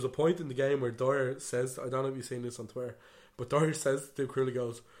 Because there was a point in the game where Dyer says, I don't know if you've seen this on Twitter, but Dyer says to Krul,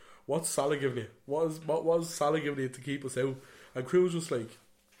 goes, "What's Salah giving you? What was Salah giving you to keep us out?" And Krul was just like,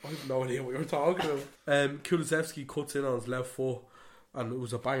 I have no idea what you're talking about. Kulusevski cuts in on his left foot, and it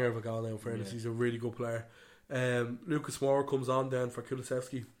was a banger of a goal now, in fairness. He's a really good player. Lucas Moura comes on then for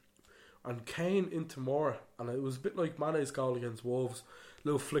Kulusevski, and Kane into Moura, and it was a bit like Mane's goal against Wolves.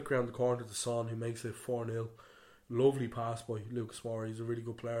 Little flick around the corner to Son, who makes it 4-0. Lovely pass by Lucas Moura. He's a really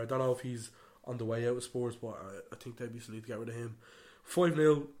good player. I don't know if he's on the way out of Spurs, but I think they'd be silly to get rid of him.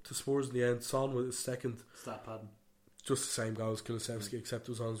 5-0 to Spurs in the end. Son with his second. Stat padding. Just the same goal as Kulusevski, except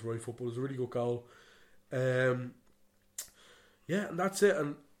it was on his right foot, but it was a really good goal. And that's it.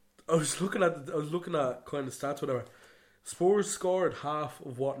 And I was looking at kind of stats, whatever. Spurs scored half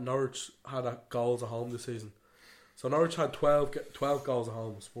of what Norwich had at goals at home this season. So Norwich had 12 goals at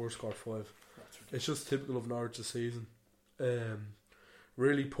home. Spurs scored 5. It's just typical of Norwich this season.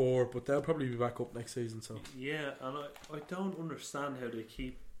 Really poor, but they'll probably be back up next season. So yeah, and I don't understand how they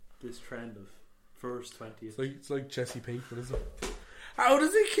keep this trend of first 20th. It's like Jesse Pinkman, isn't it? How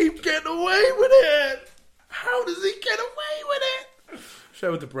does he keep getting away with it? How does he get away with it?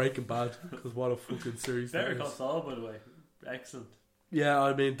 Shout out to Breaking Bad, because what a fucking series that Better is. Call Saul, by the way. Excellent. Yeah,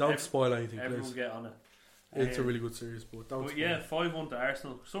 I mean, don't spoil anything, Everyone please. get on it. It's a really good series, but don't But spoil yeah, it. 5-1 to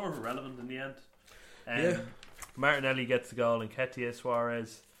Arsenal. Sort of irrelevant in the end. Yeah. Martinelli gets the goal, and Nketiah,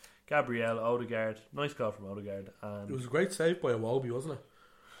 Suarez, Gabriel, Odegaard. Nice goal from Odegaard. And It was a great save by Iwobi, wasn't it?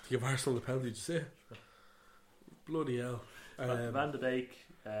 To give Arsenal the penalty, did you see it? Bloody hell. Van de Beek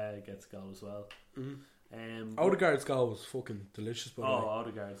gets a goal as well. Odegaard's goal was fucking delicious, by the way.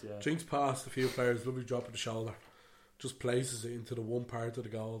 Odegaard's, yeah. Jinx past a few players, lovely drop of the shoulder. Just places it into the one part of the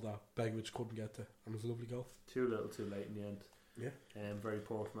goal that Begovic couldn't get to. And it was a lovely goal. Too little, too late in the end. Yeah. Very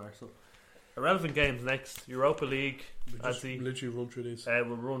poor from Arsenal. Irrelevant games next. Europa League. We'll just literally run through these.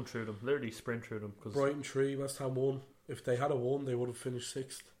 We'll run through them. Literally sprint through them. Cause Brighton 3, West Ham 1. If they had a 1, they would have finished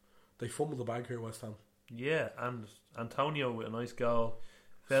 6th. They fumbled the bag here, West Ham. Yeah, and Antonio with a nice goal.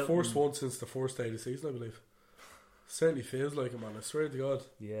 First one since the first day of the season, I believe. Certainly feels like it, man. I swear to God.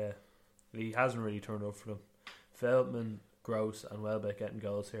 Yeah. He hasn't really turned up for them. Feldman, Gross and Welbeck getting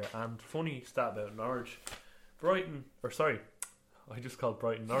goals here. And funny stat about Norwich. I just called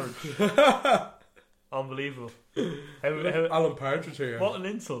Brighton Norwich. Unbelievable. Alan Partridge here. What an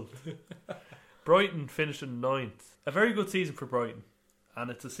insult. Brighton finished in 9th. A very good season for Brighton.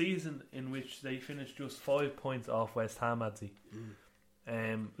 And it's a season in which they finished just 5 points off West Ham, Adzi.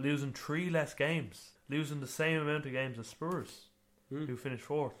 Losing 3 less games. Losing the same amount of games as Spurs, who finished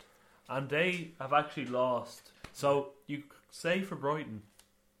 4th. And they have actually lost. So you say for Brighton,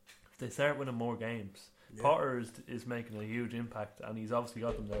 if they start winning more games, Potter is making a huge impact, and he's obviously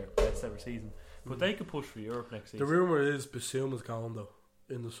got them their best ever season. But they could push for Europe next season. The rumour is Bissouma's gone though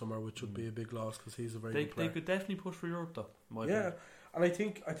in the summer, which would be a big loss because he's a very good player. They could definitely push for Europe though. Yeah, and I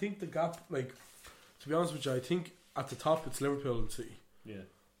think the gap, like, to be honest with you, I think at the top it's Liverpool and City. Yeah.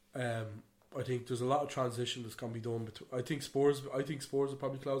 I think there's a lot of transition that's going to be done between. I think Spurs will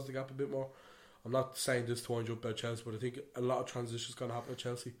probably close the gap a bit more. I'm not saying this to wind you up about Chelsea, but I think a lot of transition is going to happen at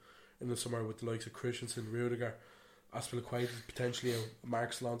Chelsea in the summer with the likes of Christensen, Rudiger, Aspilicueta potentially,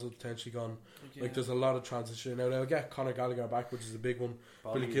 Marcus Alonso potentially gone. Yeah. Like, there's a lot of transition. Now they'll get Conor Gallagher back, which is a big one.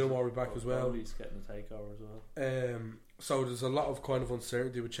 Billy Gilmore will be back as well. He's getting a takeover as well. So there's a lot of kind of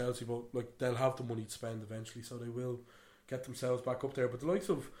uncertainty with Chelsea, but like they'll have the money to spend eventually, so they will get themselves back up there. But the likes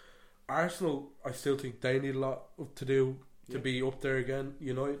of Arsenal, I still think they need a lot to do to be up there again.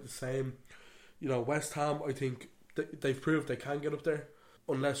 United the same. West Ham, I think they've proved they can get up there.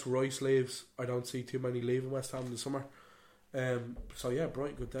 Unless Rice leaves, I don't see too many leaving West Ham in the summer. So yeah,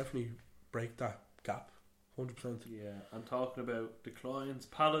 Brighton could definitely break that gap, 100%. Yeah, I'm talking about declines.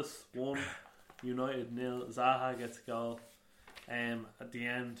 Palace 1, United 0. Zaha gets a goal. At the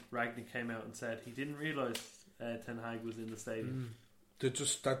end, Ragnick came out and said he didn't realise Ten Hag was in the stadium. That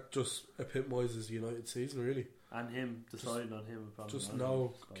just epitomises United season, really. And him deciding on him. Just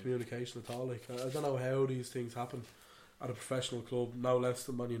no communication at all. Like, I don't know how these things happen at a professional club, no less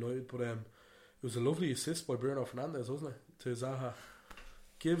than Man United. But it was a lovely assist by Bruno Fernandes, wasn't it, to Zaha?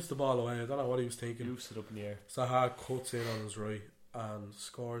 Gives the ball away. I don't know what he was thinking. Loose it up in the air. Zaha cuts in on his right and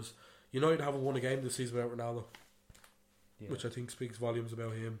scores. United haven't won a game this season without Ronaldo, which I think speaks volumes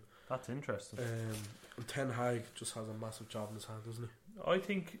about him. That's interesting. And Ten Hag just has a massive job in his hand, doesn't he? I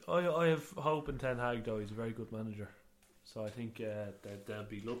think I have hope in Ten Hag though. He's a very good manager, so I think they'll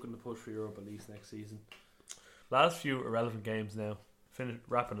be looking to push for Europe at least next season. Last few irrelevant games now.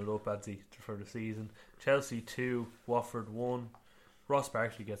 Wrapping it up, Adzi, for the season. Chelsea 2, Watford 1. Ross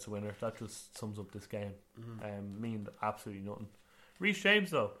Barkley gets a winner. That just sums up this game. Mean absolutely nothing. Reece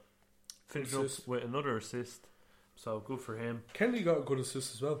James though finished up with another assist, so good for him. Kennedy got a good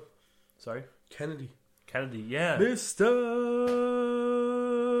assist as well. Sorry, Kennedy, yeah, Mr.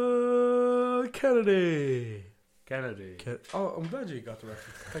 Kennedy. I'm glad you got the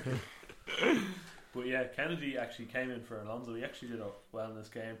reference. Thank you. But yeah, Kennedy actually came in for Alonso. He actually did well in this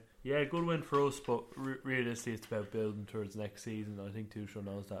game. Yeah, good win for us, but realistically it's about building towards next season. I think Tuchel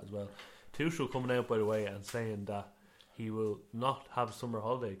knows that as well. Tuchel coming out, by the way, and saying that he will not have a summer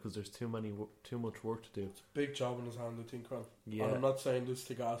holiday because there's too much work to do. It's a big job in his hand, I think, Ron. Yeah. And I'm not saying this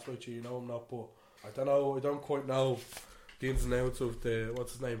to gaslight you, I'm not, but I don't quite know the ins and outs of the,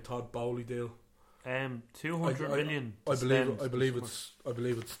 what's his name, Todd Bowley deal. 200 million. I believe it's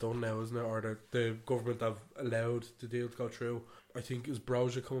done now, isn't it? Or the government have allowed the deal to go through. I think is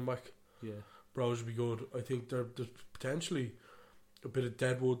Brozier coming back. Yeah, Brozier be good. I think there's potentially a bit of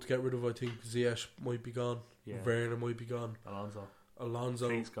deadwood to get rid of. I think Ziyech might be gone. Yeah. Werner might be gone. Alonso.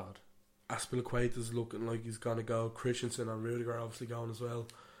 Please God. Aspilicueta's looking like he's gonna go. Christensen and Rudiger obviously going as well.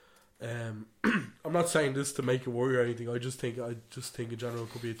 I'm not saying this to make you worry or anything. I just think in general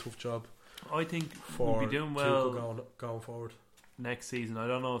it could be a tough job I think for we'll be doing well going forward next season. I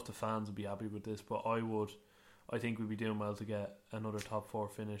don't know if the fans will be happy with this, but I would. I think we'd be doing well to get another top 4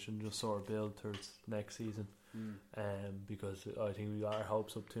 finish and just sort of build towards next season. Because I think we got our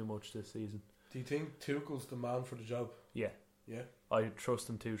hopes up too much this season. Do you think Tuchel's the man for the job? Yeah. I trust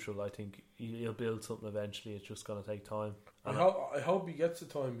in Tuchel. I think he'll build something eventually. It's just going to take time. I hope he gets the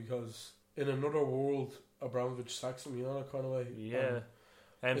time, because in another world Abramovich sacks him, that kind of way. Yeah.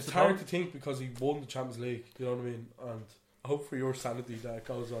 It's hard to think, because he won the Champions League, you know what I mean? And I hope for your sanity that it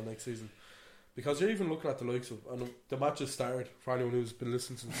goes on next season. Because you're even looking at the likes of, and the match has started, for anyone who's been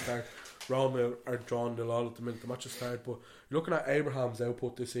listening since the start. Roma are drawn the lot at the minute, the match has started, but you're looking at Abraham's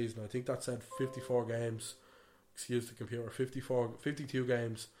output this season. I think that said 54 games, excuse the computer, 52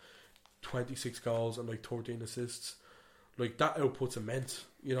 games, 26 goals and like 13 assists. Like, that output's immense,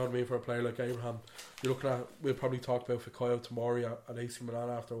 you know what I mean, for a player like Abraham. You're looking at, we'll probably talk about Fikayo Tomori at AC Milan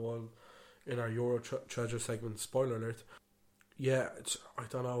after a while in our Euro Treasure segment, spoiler alert. Yeah, I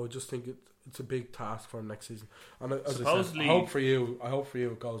don't know, I just think it's a big task for him next season. And as I said, I hope for you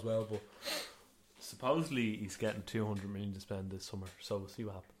it goes well, but supposedly he's getting 200 million to spend this summer, so we'll see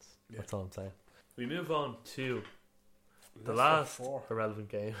what happens. That's all I'm saying. We move on to the last irrelevant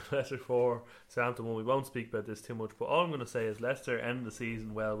game, Leicester 4, Southampton 1. We won't speak about this too much, but all I'm going to say is Leicester end the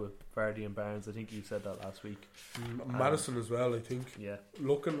season well with Vardy and Barnes. I think you said that last week. Maddison as well, I think. Yeah.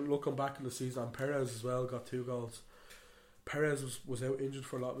 Looking back in the season, and Perez as well got 2 goals. Perez was out injured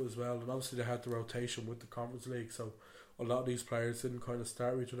for a lot as well, and obviously they had the rotation with the Conference League, so a lot of these players didn't kind of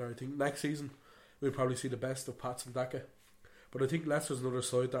start with each other. I think next season we'll probably see the best of Pats and Daka, but I think Leicester's another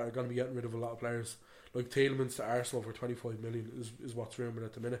side that are going to be getting rid of a lot of players. Like Tielemans to Arsenal for 25 million is what's rumoured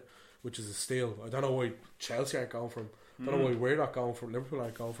at the minute, which is a steal. I don't know why Chelsea aren't going for him. I don't know why we're not going for him. Liverpool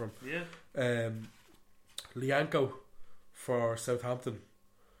aren't going for him. Yeah. Lianco for Southampton.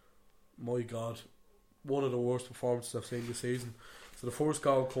 My God, one of the worst performances I've seen this season. So the first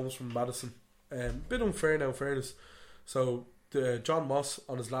goal comes from Maddison. Bit unfair now, in fairness. So John Moss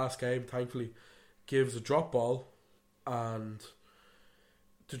on his last game, thankfully, gives a drop ball, and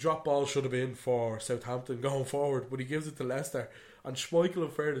the drop ball should have been for Southampton going forward, but he gives it to Leicester, and Schmeichel, in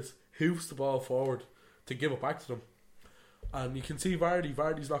fairness, hoofs the ball forward to give it back to them. And you can see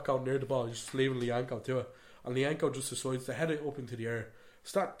Vardy's not going near the ball, he's just leaving Lianco to it, and Lianco just decides to head it up into the air.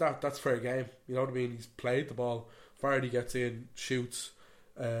 So that's fair game, you know what I mean? He's played the ball, Vardy gets in, shoots,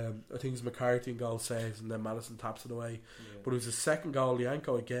 I think it's McCarthy and goal saves, and then Maddison taps it away. But it was his second goal.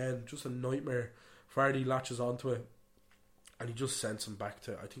 Lianco again, just a nightmare. Vardy latches onto it, and he just sends him back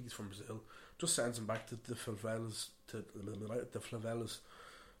to, I think he's from Brazil, just sends him back to the favelas.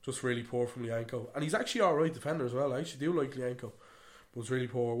 Just really poor from Lianco, and he's actually alright defender as well. I actually do like Lianco, but it's really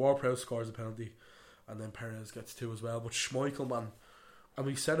poor. Ward-Prowse scores a penalty, and then Perez gets 2 as well. But Schmeichel, man, and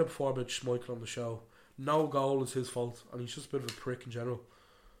we said it before about Schmeichel on the show, no goal is his fault, and he's just a bit of a prick in general.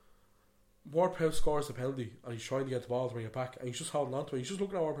 Ward-Prowse scores a penalty, and he's trying to get the ball to bring it back, and he's just holding on to it. He's just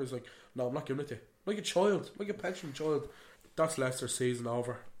looking at Ward-Prowse like, no, I'm not giving it to you. Like a child, like a petulant child. That's Leicester's season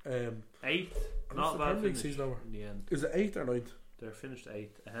over. 8th, not bad finish season over. in the end. Is it 8th or 9th? They're finished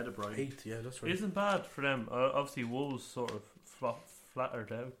 8th, ahead of Brighton. 8th, yeah, that's right. Isn't bad for them. Obviously Wolves sort of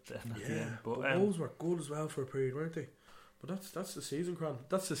flattered out then at the end. But Wolves were good as well for a period, weren't they? But that's the season, Cran.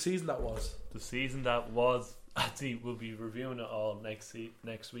 That's the season that was. The season that was. Actually, we'll be reviewing it all next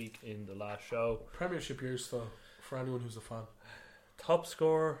week in the last show. Premiership years, though, for anyone who's a fan. Top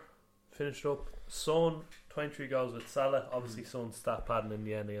scorer finished up. Son 23 goals with Salah. Obviously, Son stat padding in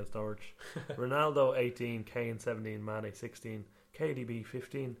the end against Norwich. Ronaldo 18, Kane 17, Mane 16, KDB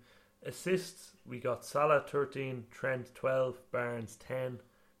 15. Assists, we got Salah 13, Trent 12, Barnes 10.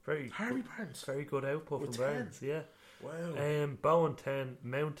 Harvey Barnes, very good output from 10. Barnes. Yeah. Wow. Bowen 10,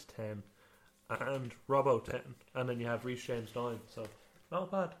 Mount 10, and Robbo 10, and then you have Reece James 9. So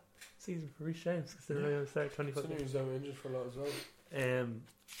not bad season for Reece James, considering he started 25. He was out injured for a lot as well.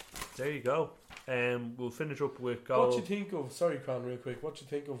 There you go. We'll finish up with goal. What do you think of? Sorry, Cran, real quick. What do you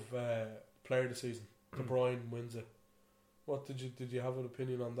think of player of the season? De Bruyne wins it. What did you have an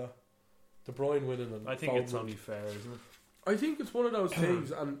opinion on that? De Bruyne winning it. I think it's only fair, isn't it? I think it's one of those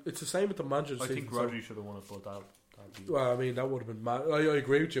things, and it's the same with the manager. I think Rodri should have won it, but that. Well, I mean, that would have been mad. I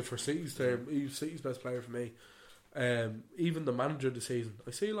agree with you for City's term. He's City's best player for me. Even the manager of the season.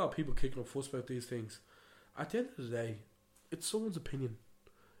 I see a lot of people kicking up fuss about these things. At the end of the day, it's someone's opinion.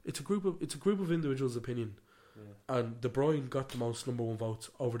 It's a group of individuals' opinion. Yeah. And De Bruyne got the most number 1 votes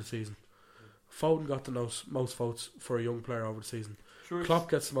over the season. Foden got the most votes for a young player over the season. Sure.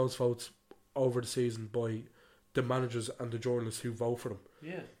 Klopp gets the most votes over the season by the managers and the journalists who vote for them.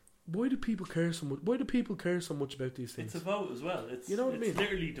 Yeah. why do people care so much? Why do people care so much about these things? It's a vote as well. It's, you know what I mean?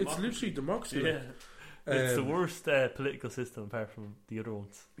 Literally democracy. It's literally democracy. Yeah. It's the worst political system apart from the other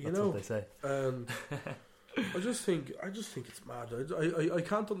ones. That's what they say. I just think it's mad. I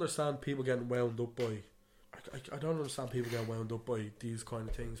can't understand people getting wound up by. I don't understand people getting wound up by these kind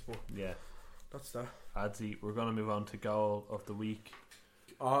of things. But yeah, that's that. Adzi, we're going to move on to goal of the week.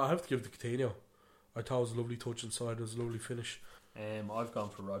 I have to give it to Coutinho. I thought it was a lovely touch inside. It was a lovely finish. I've gone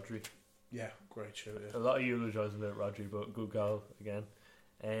for Rodri. Yeah, great shout. Yeah. A lot of eulogising about Rodri, but good goal again.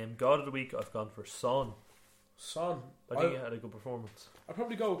 God of the week, I've gone for Son. I think he had a good performance. I'd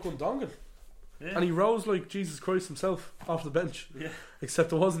probably go with Gundogan. Yeah. And he rose like Jesus Christ himself off the bench. Yeah.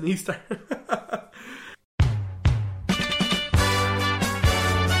 Except it wasn't Easter.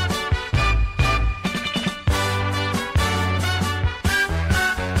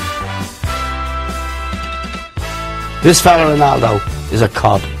 This fella Ronaldo is a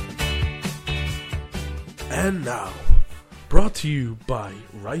cod. And now, brought to you by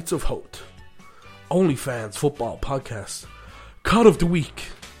Rights of Hope, OnlyFans football podcast. Cod of the week.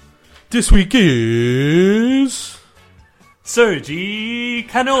 This week is Sergi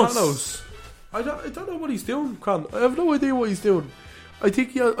Canos. I don't know what he's doing, Cran. I have no idea what he's doing. I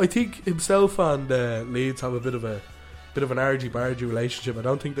think himself and Leeds have a bit of an argy-bargy relationship. I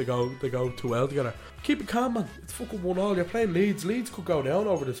don't think they go too well together. Keep it calm, man. It's fucking 1-1. You're playing Leeds. Leeds could go down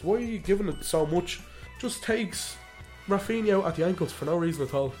over this. Why are you giving it so much? Just takes Rafinha out at the ankles for no reason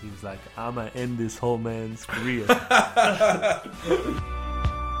at all. He's like, I'ma end this whole man's career.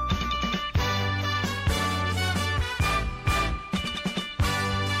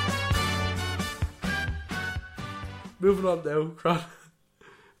 Moving on now,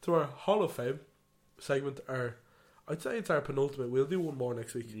 to our Hall of Fame segment. I'd say it's our penultimate. We'll do one more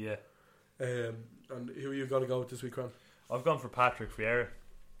next week. Yeah. And who are you going to go with this week, Ron? I've gone for Patrick Vieira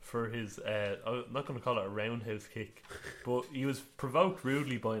for his, I'm not going to call it a roundhouse kick, but he was provoked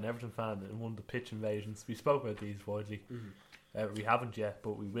rudely by an Everton fan in one of the pitch invasions. We spoke about these widely. We haven't yet,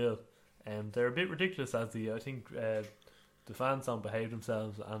 but we will. They're a bit ridiculous, I think the fans don't behave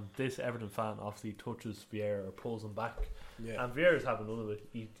themselves, and this Everton fan obviously touches Vieira or pulls him back. Yeah. And Vieira's having none of it.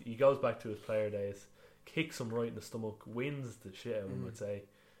 He goes back to his player days, kicks him right in the stomach, wins the shit out of him, I'd say.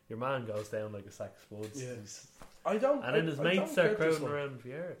 Your man goes down like a sack of spuds. Yeah. And then his mates start crowding around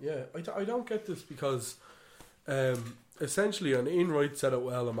Vieira. Yeah, I don't get this because essentially, and Ian Wright said it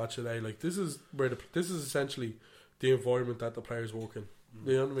well on Match of the Day. Like this is essentially the environment that the players work in.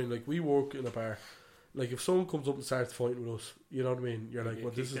 You know what I mean? Like we work in a bar. Like if someone comes up and starts fighting with us, you know what I mean? You're like,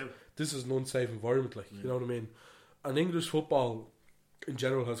 well, this is an unsafe environment. Like you know what I mean? And English football in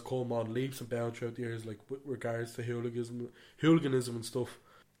general has come on leaps and bounds throughout the years, like with regards to hooliganism and stuff.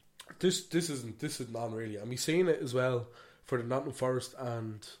 This is not really, and we've seen it as well for the Nottingham Forest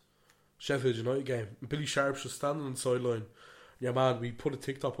and Sheffield United game. And Billy Sharp's just standing on the sideline. Yeah, man, we put a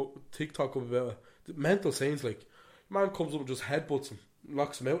TikTok up about it. Mental scenes, like man comes up and just headbutts him,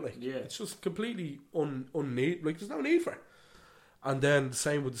 knocks him out. Like it's just completely unneed. Like there's no need for it. And then the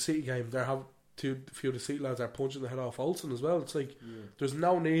same with the City game. There have a few of the City lads are punching the head off Olsen as well. It's like there's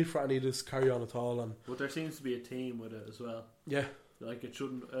no need for any of this carry on at all. And but there seems to be a team with it as well. Yeah. Like it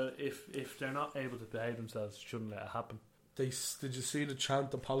shouldn't. If they're not able to behave themselves, it shouldn't let it happen. Did you see the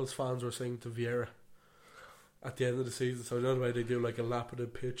chant the Palace fans were singing to Vieira at the end of the season? So another way they do like a lap of the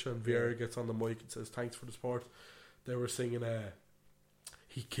pitch, and Vieira gets on the mic and says thanks for the support. They were singing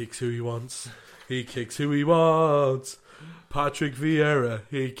he kicks who he wants, he kicks who he wants. Patrick Vieira,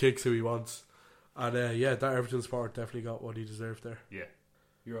 he kicks who he wants. And that Everton support definitely got what he deserved there. Yeah,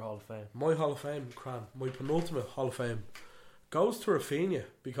 your Hall of Fame. My Hall of Fame, Cran. My penultimate Hall of Fame goes to Rafinha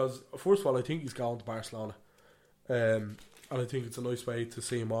because first of all I think he's going to Barcelona, and I think it's a nice way to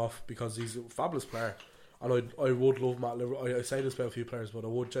see him off because he's a fabulous player, and I would love Matt Liverpool. I say this about a few players, but I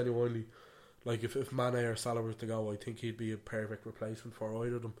would genuinely like if Mane or Salah were to go, I think he'd be a perfect replacement for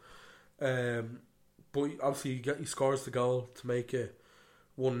either of them. But obviously he scores the goal to make it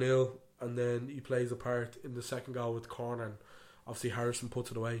 1-0, and then he plays a part in the second goal with the corner, and obviously Harrison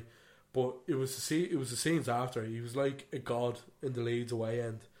puts it away. But it was the scenes after. He was like a god in the Leeds away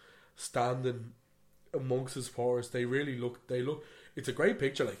end, standing amongst his supporters. They look. It's a great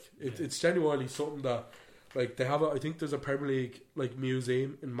picture. Like it's genuinely something that, like they have. I think there's a Premier League like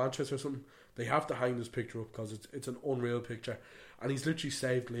museum in Manchester or something. They have to hang this picture up because it's an unreal picture, and he's literally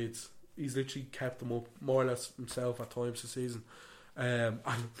saved Leeds. He's literally kept them up more or less himself at times this season. And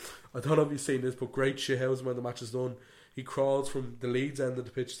I don't know if you've seen this, but great shithousing when the match is done. He crawls from the Leeds end of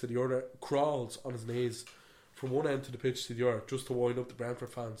the pitch to the other, crawls on his knees from one end to the pitch to the other just to wind up the Brentford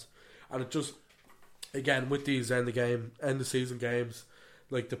fans. And it just, again, with these end of season games,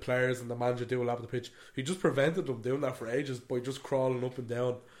 like the players and the manager do a lap of the pitch. He just prevented them doing that for ages by just crawling up and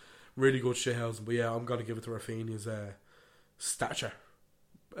down. Really good shithousing. But yeah, I'm gonna give it to Rafinha's stature,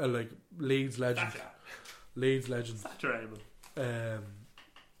 like Leeds legend. Leeds legend. Stature, Eamon.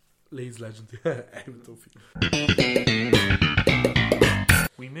 Leeds legend. Eamon Duffy.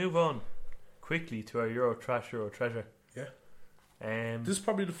 We move on quickly to our Euro Trash, Euro Treasure. Yeah. This is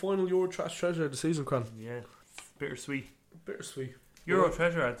probably the final Euro Trash Treasure of the season, Cran. Yeah. Bittersweet. Euro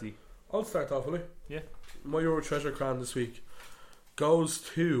Treasure, Anthony. I'll start off, will I? Yeah. My Euro Treasure, Cran, this week goes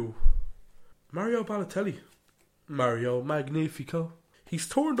to Mario Balotelli. Mario Magnifico. He's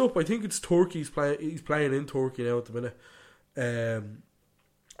turned up. I think it's Turkey. He's playing in Turkey now at the minute.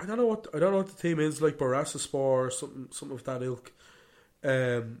 I don't know what the team is, like Bursaspor or something of that ilk.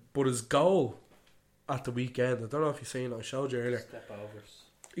 But his goal at the weekend, I don't know if you've seen it, I showed you earlier. Step overs.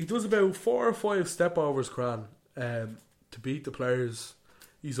 He does about 4 or 5 step overs, Cran, to beat the players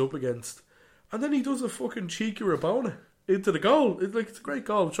he's up against. And then he does a fucking cheeky Rabona into the goal. It's a great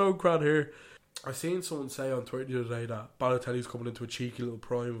goal. I'm showing Cran here. I seen someone say on Twitter the other day that Balotelli's coming into a cheeky little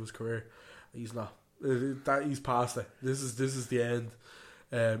prime of his career. He's not. He's past it. This is the end.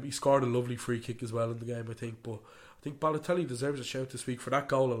 He scored a lovely free kick as well in the game, I think. But I think Balotelli deserves a shout this week for that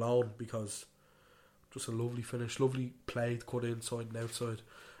goal alone, because just a lovely finish, lovely play, cut inside and outside.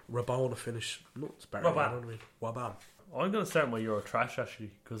 Rabona finish. Nothing's better. Wabam. I'm going to start my Euro Trash,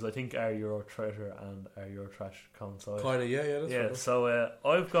 actually, because I think our Euro Treasure and our Euro Trash coincide. Kind of, yeah. That's yeah, so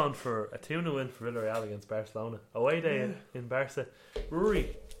I've gone for a 2-0 win for Villarreal against Barcelona. Away day in Barca.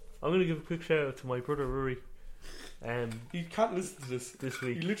 Rory. I'm going to give a quick shout out to my brother Rory. He can't listen to this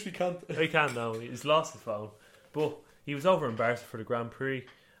week. He literally can't. He can now. He's lost his phone. But he was over in Barca for the Grand Prix,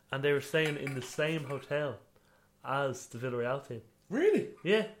 and they were staying in the same hotel as the Villarreal team. Really?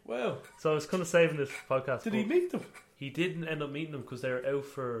 Yeah. Wow. So I was kind of saving this podcast. Did he meet them? He didn't end up meeting them because they were out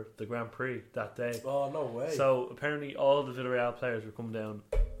for the Grand Prix that day. Oh, no way. So apparently all the Villarreal players were coming down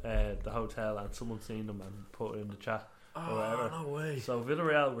the hotel, and someone seen them and put it in the chat or whatever. No way. So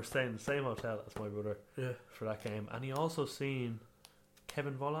Villarreal were staying in the same hotel as my brother for that game, and he also seen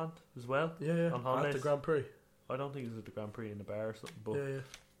Kevin Volland as well. On holidays at the Grand Prix. I don't think he was at the Grand Prix in the bar or something, but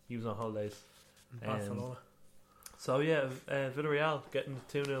he was on holidays in Barcelona. So yeah, Villarreal getting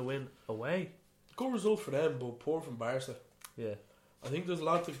the 2-0 win away. Good result for them, but poor from Barca. Yeah, I think there's a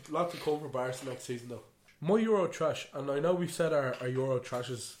lot to come for Barca next season though. My Euro Trash, and I know we've said our Euro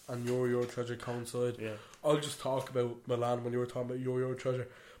Trashes and your Euro Treasure coincide. Yeah. I'll just talk about Milan when you were talking about your Euro Treasure.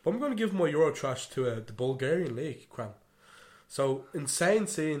 But I'm going to give my Euro Trash to the Bulgarian League, Cram. So, insane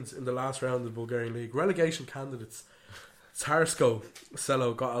scenes in the last round of the Bulgarian League. Relegation candidates Tsarsko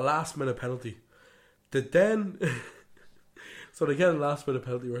Selo got a last minute penalty. So they get a last minute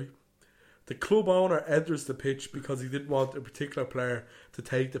penalty, right? The club owner enters the pitch because he didn't want a particular player to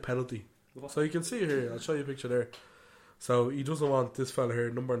take the penalty. So you can see it here. I'll show you a picture there. So he doesn't want this fella here,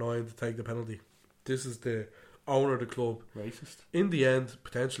 number 9, to take the penalty. This is the owner of the club. Racist. In the end,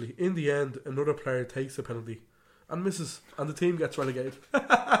 another player takes the penalty and misses, and the team gets relegated.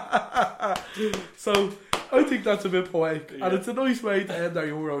 So I think that's a bit poetic, and it's a nice way to end our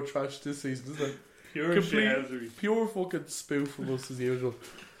Euro Trash this season, isn't it? Pure fucking spoof from us as usual.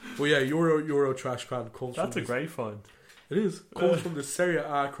 But yeah, Euro Trash Cran comes That's from a great find. It is. Comes from the Serie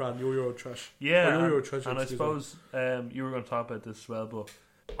A Cran, your Euro Trash. Yeah, Euro Treasure, and I suppose you were going to talk about this as well, but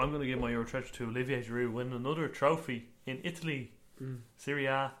I'm going to give my Euro Treasure to Olivier Giroud winning another trophy in Italy, Serie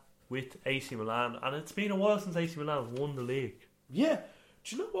A, with AC Milan. And it's been a while since AC Milan won the league. Yeah.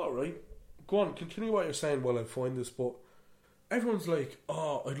 Do you know what, right? Go on, continue what you're saying while I find this, but everyone's like,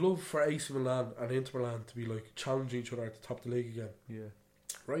 oh, I'd love for AC Milan and Inter Milan to be like challenging each other at the top of the league again. Yeah.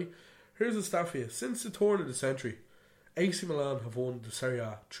 Right? Here's the stat for you. Since the turn of the century, AC Milan have won the Serie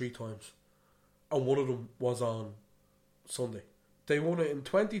A 3 times. And one of them was on Sunday. They won it in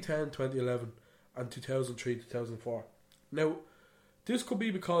 2010, 2011 and 2003, 2004. Now, this could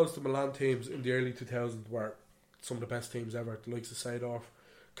be because the Milan teams in the early 2000s were some of the best teams ever. The likes of Seedorf,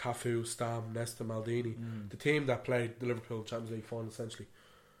 Cafu, Stam, Nesta, Maldini. The team that played the Liverpool Champions League final, essentially.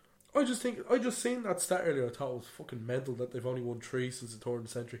 I just seen that stat earlier. I thought it was fucking mental that they've only won 3 since the turn of the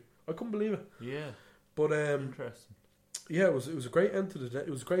century. I couldn't believe it. Yeah. But interesting. Yeah, it was a great end to the day. It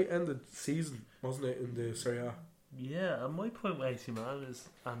was a great end of the season, wasn't it, in the Serie A? Yeah, and my point with AC Milan is,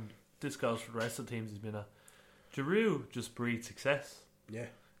 and this goes for the rest of the teams he's been at, Giroud just breeds success. Yeah.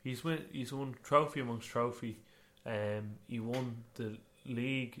 He's won trophy amongst trophy. He won the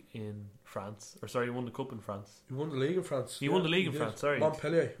league in France. Or sorry, he won the cup in France. He won the league in France. He won the league in France, sorry.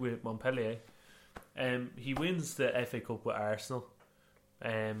 Montpellier. With Montpellier. He wins the FA Cup with Arsenal.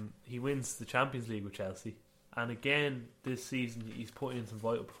 He wins the Champions League with Chelsea. And again, this season, he's put in some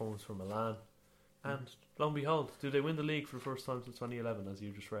vital performance for Milan. And lo and behold, do they win the league for the first time since 2011, as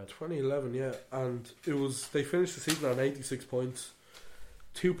you just read? 2011, yeah. And they finished the season on 86 points,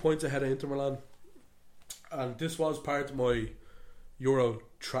 2 points ahead of Inter Milan. And this was part of my Euro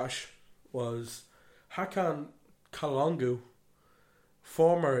trash, was Hakan Kalongu,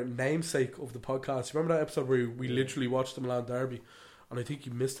 former namesake of the podcast. Remember that episode where we literally watched the Milan derby, and I think he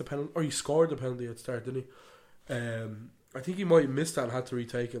missed the penalty, or he scored the penalty at the start, didn't he? I think he might have missed that and had to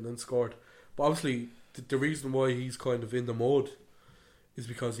retake it and then scored. But obviously, the reason why he's kind of in the mud is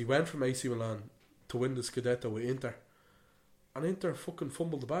because he went from AC Milan to win the Scudetto with Inter, and Inter fucking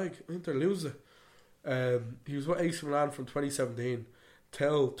fumbled the bag. Inter lose it. He was with AC Milan from 2017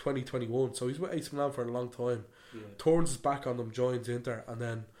 till 2021, so he's with AC Milan for a long time. Yeah. Turns his back on them, joins Inter, and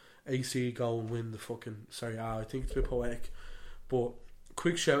then AC go and win the fucking Serie A. I think it's a bit poetic, but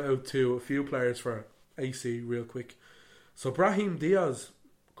quick shout out to a few players for AC real quick. So Brahim Diaz,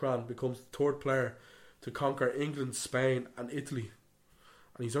 Cran, becomes the third player to conquer England, Spain and Italy,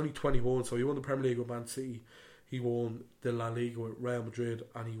 and he's only 21. So he won the Premier League with Man City, he won the La Liga with Real Madrid,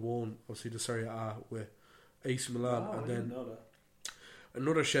 and he won obviously the Serie A with AC Milan. And then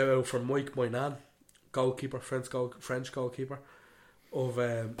another shout out for Mike Moynihan, goalkeeper, French goalkeeper of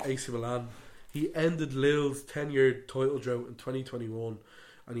AC Milan. He ended Lille's 10-year title drought in 2021,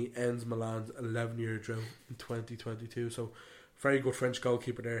 and he ends Milan's 11-year drought in 2022. So very good French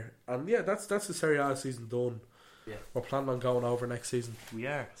goalkeeper there. And yeah, that's the Serie A season done. Yeah. We're planning on going over next season. We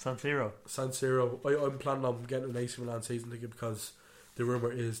are. San Siro. I'm planning on getting an AC Milan season ticket because the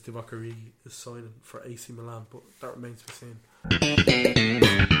rumour is Divock Origi is signing for AC Milan, but that remains to be seen.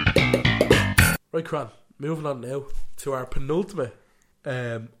 Right, Cran, moving on now to our penultimate,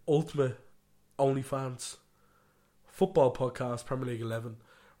 ultimate OnlyFans football podcast, Premier League 11.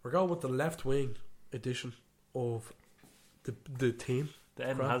 We're going with the left wing edition of the team.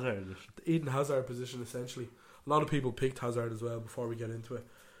 The Eden Hazard edition. The Eden Hazard position, essentially. A lot of people picked Hazard as well before we get into it.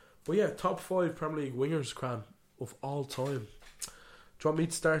 But yeah, top 5 Premier League wingers, Cran, of all time. Do you want me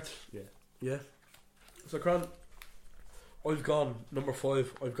to start? Yeah. So, Cran, I've gone number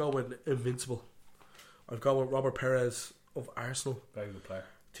 5. I've gone with Invincible. I've gone with Robert Perez of Arsenal. Very good player.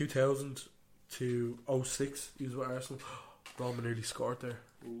 2000 to 06, he was with Arsenal. Roma nearly scored there.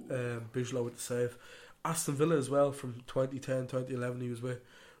 Bigelow with the save. Aston Villa as well from 2010, 2011, he was with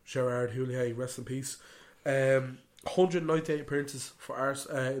Gerard Houllier, rest in peace. 198 appearances for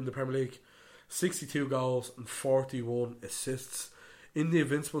Arsenal in the Premier League, 62 goals and 41 assists. In the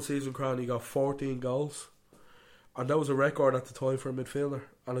Invincible season, Crown, he got 14 goals, and that was a record at the time for a midfielder,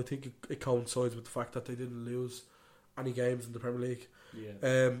 and I think it coincides with the fact that they didn't lose any games in the Premier League.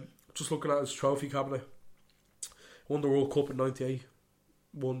 Just looking at his trophy cabinet, won the World Cup in 98,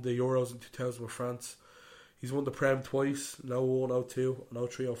 won the Euros in 2000 with France. He's won the Prem twice, 01, 02 and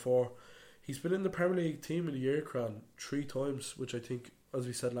 03, 04. He's been in the Premier League Team of the Year, Cran, 3 times, which I think, as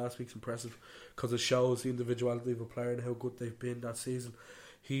we said last week, is impressive because it shows the individuality of a player and how good they've been that season.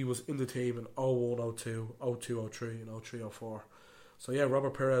 He was in the team in 01, 02, 02, 03 and 03, 04. So yeah,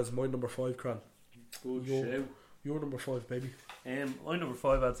 Robert Perez, my number 5, Cran. Good shout. You're number 5, baby. My number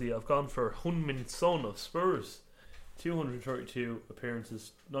 5, I've gone for Heung-min Son of Spurs. 232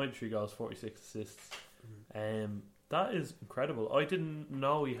 appearances, 93 goals, 46 assists. That is incredible. I didn't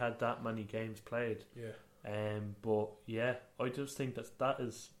know he had that many games played. But yeah, I just think that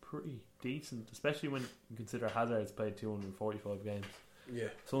is pretty decent, especially when you consider Hazard's played 245 games. Yeah,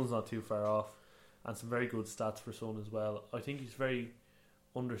 Son's not too far off, and some very good stats for Son as well. I think he's a very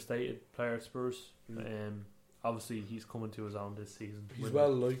understated player at Spurs. Obviously he's coming to his own this season. He's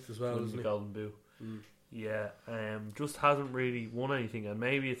well liked as well, isn't the he? Golden Boot. Yeah, just hasn't really won anything, and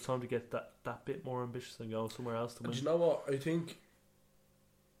maybe it's time to get that bit more ambitious and go somewhere else to win. Do you know what? I think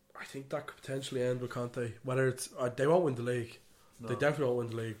that could potentially end with Conte. Whether it's they won't win the league, they definitely won't win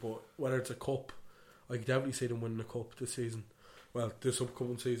the league. But whether it's a cup, I could definitely see them winning a cup this season. Well, this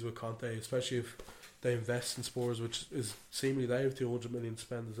upcoming season with Conte, especially if they invest in Spurs, which is seemingly they have 200 million to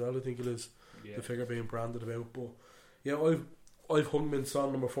spend as well. I think it is the figure being branded about. But yeah, I've Heung-min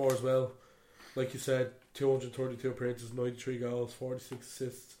Son number 4 as well. Like you said, 232 appearances, 93 goals, 46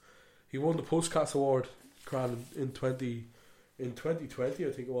 assists. He won the Puskas Award, Cran, in 2020,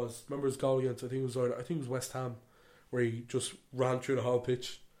 I think it was. Remember his goal against? I think it was West Ham, where he just ran through the whole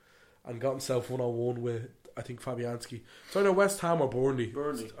pitch and got himself 1-on-1 with, I think, Fabianski. It's either West Ham or Burnley.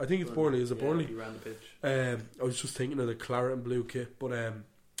 I think it's Burnley. Is it Burnley? He ran the pitch. I was just thinking of the claret and blue kit, but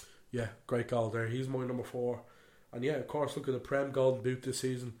yeah, great goal there. He's my number 4, and yeah, of course, look at the Prem Golden Boot this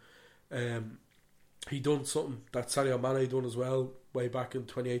season. He done something that Sadio Mane done as well way back in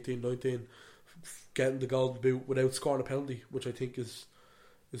 2018-19, getting the golden boot without scoring a penalty, which I think is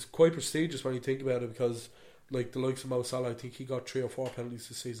quite prestigious when you think about it, because like the likes of Mo Salah, I think he got 3 or 4 penalties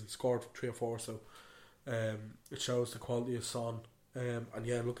this season, scored 3 or 4, so it shows the quality of Son. And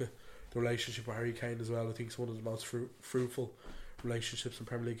yeah, look at the relationship with Harry Kane as well. I think it's one of the most fruitful relationships in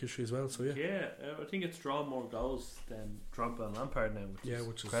Premier League history as well. So yeah, I think it's drawn more goals than Drogba and Lampard now,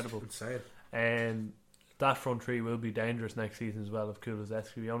 which is incredible. Insane. That front three will be dangerous next season as well if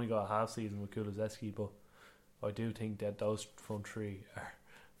Kulusevski. We only got a half season with Kulusevski, but I do think that those front three are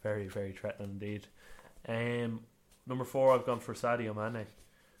very, very threatening indeed. Number 4, I've gone for Sadio Mane.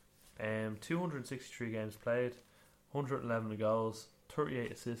 263 games played, 111 goals,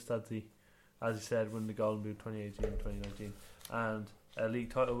 38 assists. As he said, win the Golden Boot 2018-2019, and a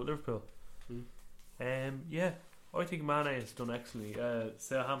league title with Liverpool. I think Mane has done excellently.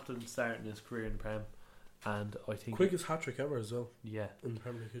 Southampton starting his career in the Prem, and I think quickest hat-trick ever as well. Yeah, in the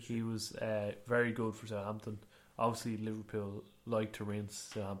Premier League history. He was very good for Southampton. Obviously, Liverpool like to rinse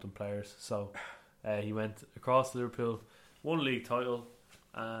Southampton players, so he went across Liverpool, won a league title,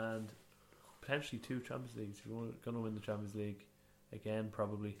 and potentially 2 Champions Leagues. He's going to win the Champions League again,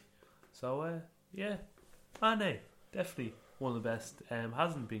 probably. So Mane, definitely one of the best.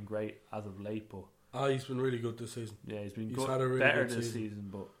 Hasn't been great as of late, but he's been really good this season. Yeah, he's good, had a really better good this season,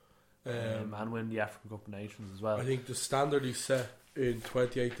 but and win the African Cup of Nations as well. I think the standard he set in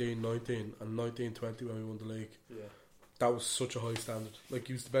 2018-19 and 19-20 when we won the league, that was such a high standard. Like,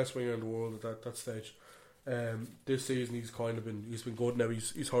 he was the best winger in the world at that stage. This season he's been good now.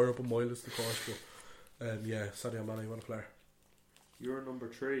 He's higher up on my list, of course, but Sadio Mane, what a player. Your number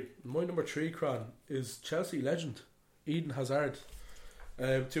 3. My number 3, Cran, is Chelsea legend Eden Hazard.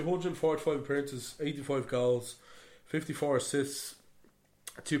 245 appearances, 85 goals, 54 assists,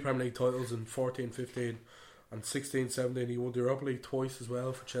 2 Premier League titles in 14-15 and 16-17. He won the Europa League twice as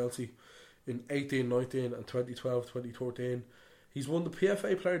well for Chelsea in 18-19 and 2012-2013. He's won the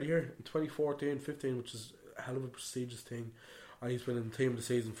PFA Player of the Year in 2014-15, which is a hell of a prestigious thing. And he's been in the Team of the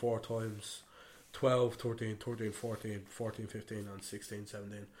Season 4 times: 12-13, 13-14, 14-15 and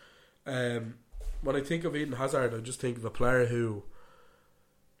 16-17. When I think of Eden Hazard, I just think of a player who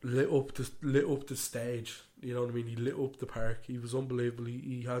lit up the stage. You know what I mean? He lit up the park. He was unbelievable.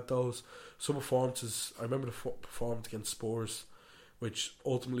 He had some performances. I remember the performance against Spurs, which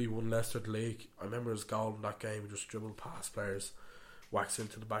ultimately won Leicester the league. I remember his goal in that game. He just dribbled past players, waxed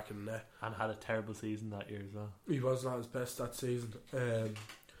into the back of the net, and had a terrible season that year as well. He was not his best that season.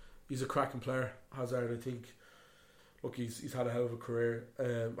 He's a cracking player, Hazard. I think. Look, he's had a hell of a career.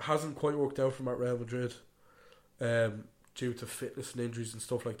 Hasn't quite worked out for him at Real Madrid, due to fitness and injuries and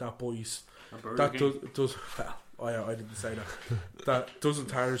stuff like that. But does well. I didn't say that. That doesn't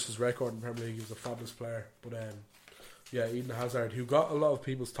tarnish his record in Premier League. He was a fabulous player. But Eden Hazard, who got a lot of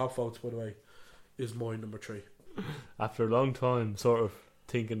people's top votes, by the way, is my number 3. After a long time, sort of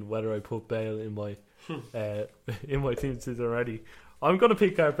thinking whether I put Bale in my in my team season already, I'm going to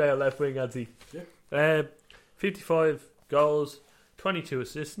pick our Bale left wing, Adzi. 55 goals, 22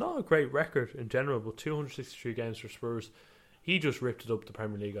 assists. Not a great record in general, but 263 games for Spurs. He just ripped it up the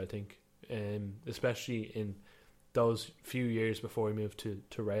Premier League, I think, especially in those few years before he moved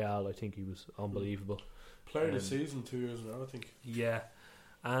to Real. I think he was unbelievable. Player of the season 2 years ago, I think. Yeah,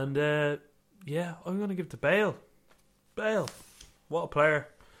 and I'm going to give it to Bale. Bale, what a player!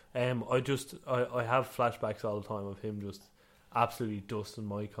 I have flashbacks all the time of him just absolutely dusting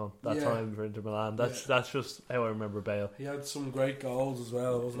Maicon that time for Inter Milan. That's just how I remember Bale. He had some great goals as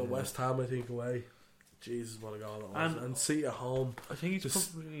well. Wasn't it West Ham, I think, away? Jesus, what a goal that was! And City at home. I think he's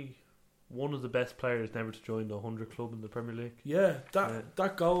probably one of the best players never to join the 100 club in the Premier League. Yeah,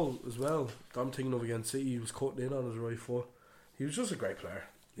 that goal as well, I'm thinking of against City, he was cutting in on his right foot. He was just a great player.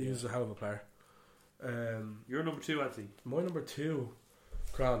 He was a hell of a player. Your number 2, Anthony. My number 2,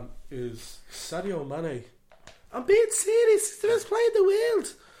 Cran, is Sadio Mane. I'm being serious. He's the best player in the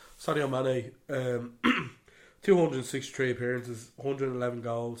world. Sadio Mane, 263 appearances, 111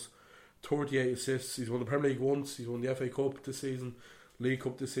 goals, 38 assists. He's won the Premier League once. He's won the FA Cup this season, League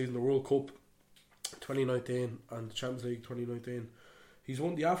Cup this season, the World Cup 2019 and the Champions League 2019. He's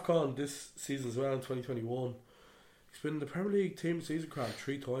won the AFCON this season as well in 2021. He's been in the Premier League team season crowd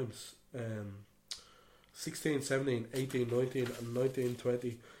 3 times. 16, 17, 18, 19 and 19,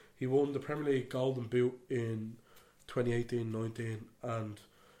 20. He won the Premier League Golden Boot in 2018-19, and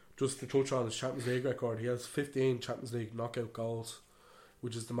just to touch on his Champions League record, he has 15 Champions League knockout goals,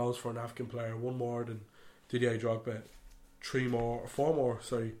 which is the most for an African player. 1 more than Didier Drogba, 4 more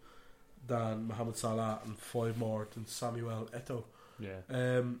than Mohamed Salah, and 5 more than Samuel Eto'o.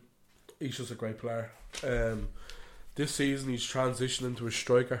 Yeah. He's just a great player. this season he's transitioned into a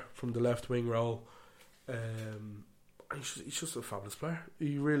striker from the left wing role. And he's just a fabulous player.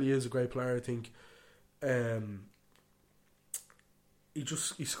 He really is a great player, I think. He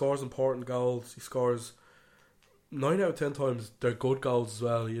scores important goals. He scores 9 out of 10 times they're good goals as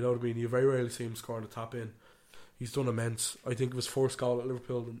well. You know what I mean? You very rarely see him scoring a tap in. He's done immense. I think it was first goal at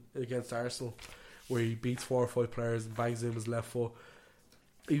Liverpool against Arsenal, where he beats 4 or 5 players and bangs in his left foot.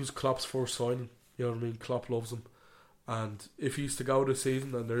 He was Klopp's first signing. You know what I mean? Klopp loves him, and if he's to go this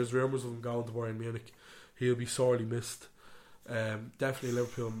season, and there's rumours of him going to Bayern Munich, he'll be sorely missed. Definitely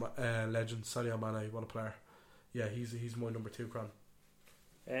Liverpool legend Sadio Mane. What a player! Yeah, he's my number 2, Cran.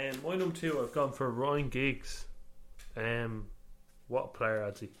 My number 2, I've gone for Ryan Giggs. What a player,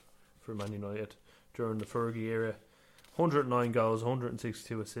 I'd say, for Man United during the Fergie era. 109 goals,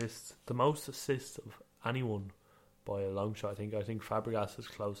 162 assists, the most assists of anyone by a long shot. I think Fabregas is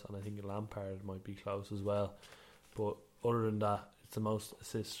close, and I think Lampard might be close as well. But other than that, it's the most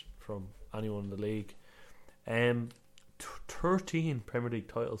assists from anyone in the league. 13 Premier League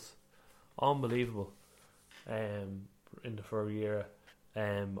titles, unbelievable. In the Fergie era,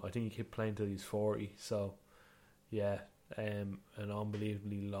 I think he kept playing till he's 40. So, yeah, an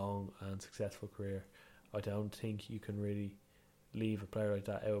unbelievably long and successful career. I don't think you can really leave a player like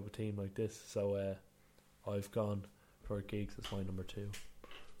that out of a team like this. So I've gone for Giggs as my number 2.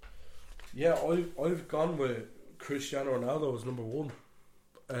 Yeah, I've gone with Cristiano Ronaldo as number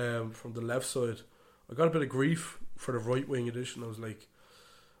 1. From the left side, I got a bit of grief for the right wing edition. I was like,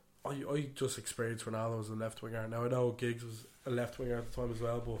 I just experienced Ronaldo as a left winger. Now I know Giggs was a left winger at the time as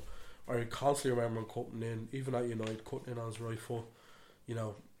well, but I constantly remember him cutting in, even at United, cutting in on his right foot. You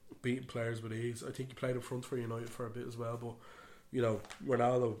know, beating players with ease. I think he played up front for United for a bit as well, but you know,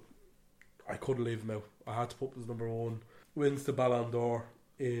 Ronaldo, I couldn't leave him out. I had to put him as number 1. Wins the Ballon d'Or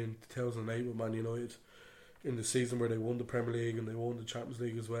in 2008 with Man United in the season where they won the Premier League and they won the Champions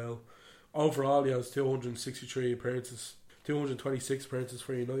League as well. Overall, he has 263 appearances, 226 appearances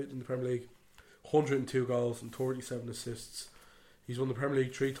for United in the Premier League, 102 goals and 37 assists. He's won the Premier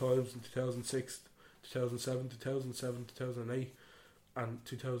League 3 times in 2006, 2007, 2008 and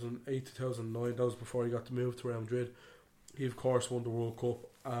 2008, 2009. That was before he got the move to Real Madrid. He of course won the World Cup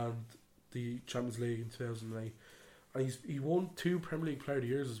and the Champions League in 2008, and he won 2 Premier League Player of the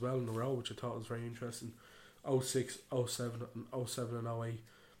Years as well in a row, which I thought was very interesting. 06, 07 and 07 and 08.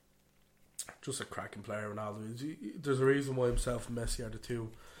 Just a cracking player, Ronaldo. There's a reason why himself and Messi are the 2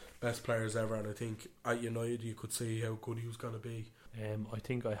 best players ever, and I think at United you could see how good he was going to be. I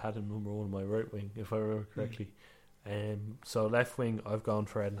think I had him number 1 on my right wing, if I remember correctly. So left wing, I've gone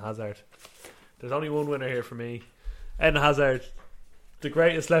for Eden Hazard. There's only one winner here for me. Eden Hazard, the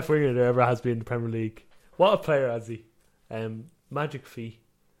greatest left winger there ever has been in the Premier League. What a player has he. Magic feat.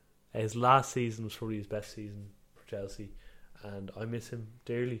 His last season was probably his best season for Chelsea, and I miss him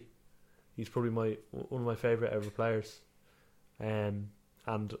dearly. He's probably one of my favourite ever players. And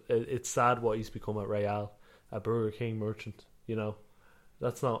it's sad what he's become at Real, a Burger King merchant. You know,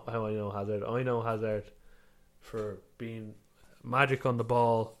 that's not how I know Hazard. I know Hazard for being magic on the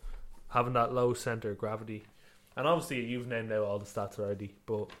ball, having that low centre of gravity. And obviously you've named out all the stats already,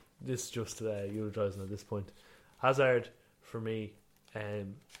 but this is just eulogising at this point. Hazard, for me,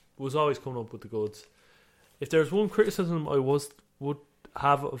 was always coming up with the goods. If there's one criticism I would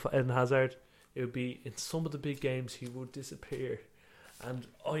have of Eden Hazard, it would be in some of the big games he would disappear, and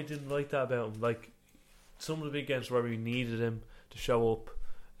I didn't like that about him. Like some of the big games where we needed him to show up,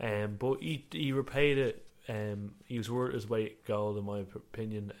 but he repaid it. He was worth his weight goal in my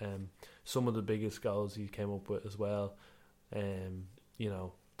opinion. Some of the biggest goals he came up with as well. You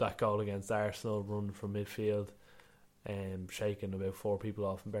know, that goal against Arsenal, run from midfield, shaking about 4 people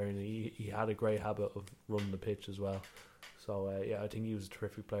off and burying it. He had a great habit of running the pitch as well. So I think he was a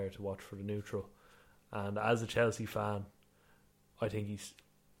terrific player to watch for the neutral. And as a Chelsea fan, I think he's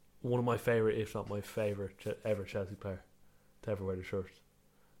one of my favourite, if not my favourite ever Chelsea player to ever wear the shirt.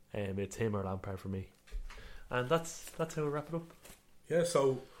 It's him or Lampard for me. And that's how we wrap it up. Yeah,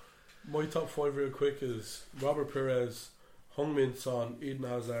 so my top 5 real quick is Robert Pires, Heung-min Son, Eden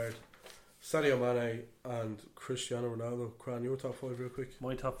Hazard, Sadio Mane and Cristiano Ronaldo. Cran, your top 5 real quick.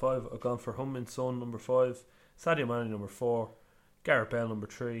 My top 5, I've gone for Heung-min Son number 5, Sadio Mane number 4, Gareth Bale number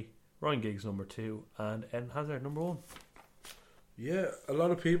 3, Ryan Giggs number 2 and Eden Hazard number 1. Yeah, a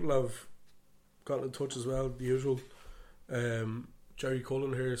lot of people have gotten in touch as well, the usual. Jerry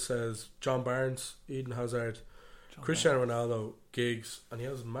Cullen here says John Barnes, Eden Hazard, Cristiano Ronaldo, Giggs, and he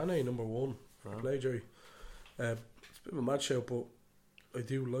has Mane number 1. Play, Jerry. It's a bit of a match out, but I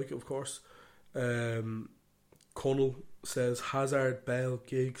do like it, of course. Connell says Hazard, Bale,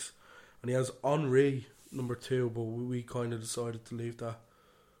 Giggs, and he has Henry number 2, but we kind of decided to leave that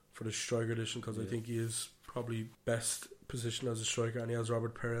for the striker edition because I think he is probably best positioned as a striker, and he has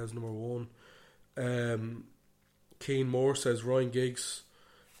Robert Perez number 1. Keane Moore says Ryan Giggs,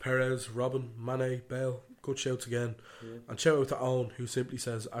 Perez, Robin, Mane, Bale. Good shouts again. And shout out to Owen, who simply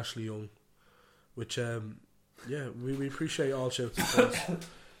says Ashley Young, which we appreciate all shouts and praise.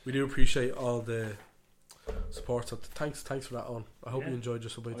 We do appreciate all the support. So thanks for that, Owen. I hope you enjoyed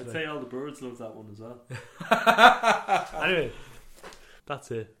your subway today. I'd say all the birds love that one as well. Anyway, that's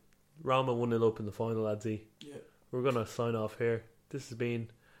it. Roma 1-0 up in the final, ladsy. Yeah. We're going to sign off here. This has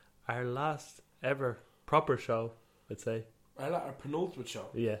been our last ever proper show, I'd say. Our penultimate show.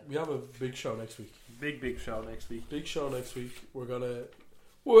 Yeah. We have a big show next week. Big show next week. Big show next week. We're going to...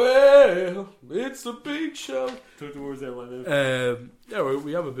 Well, it's a big show. Took the words out of my mouth.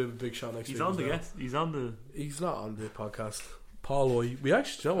 We have a bit of a big show next week. He's on the guest. He's not on the podcast. Paul, we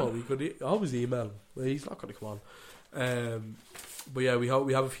actually, you know what, we could always email him. Well, he's not going to come on. But yeah, we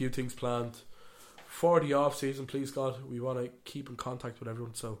have a few things planned for the off season. Please God, we want to keep in contact with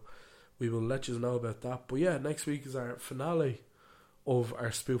everyone, so we will let you know about that. But yeah, next week is our finale of our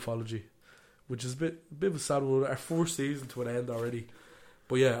spoofology, which is a bit of a sad one. Our 4th season to an end already.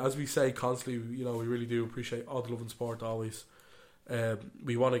 But yeah, as we say constantly, you know, we really do appreciate all the love and support always.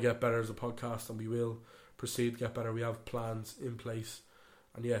 We want to get better as a podcast, and we will proceed to get better. We have plans in place,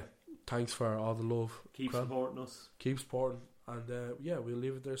 and yeah, thanks for all the love. Keep supporting us. Keep supporting, and we'll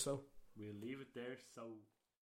leave it there. So.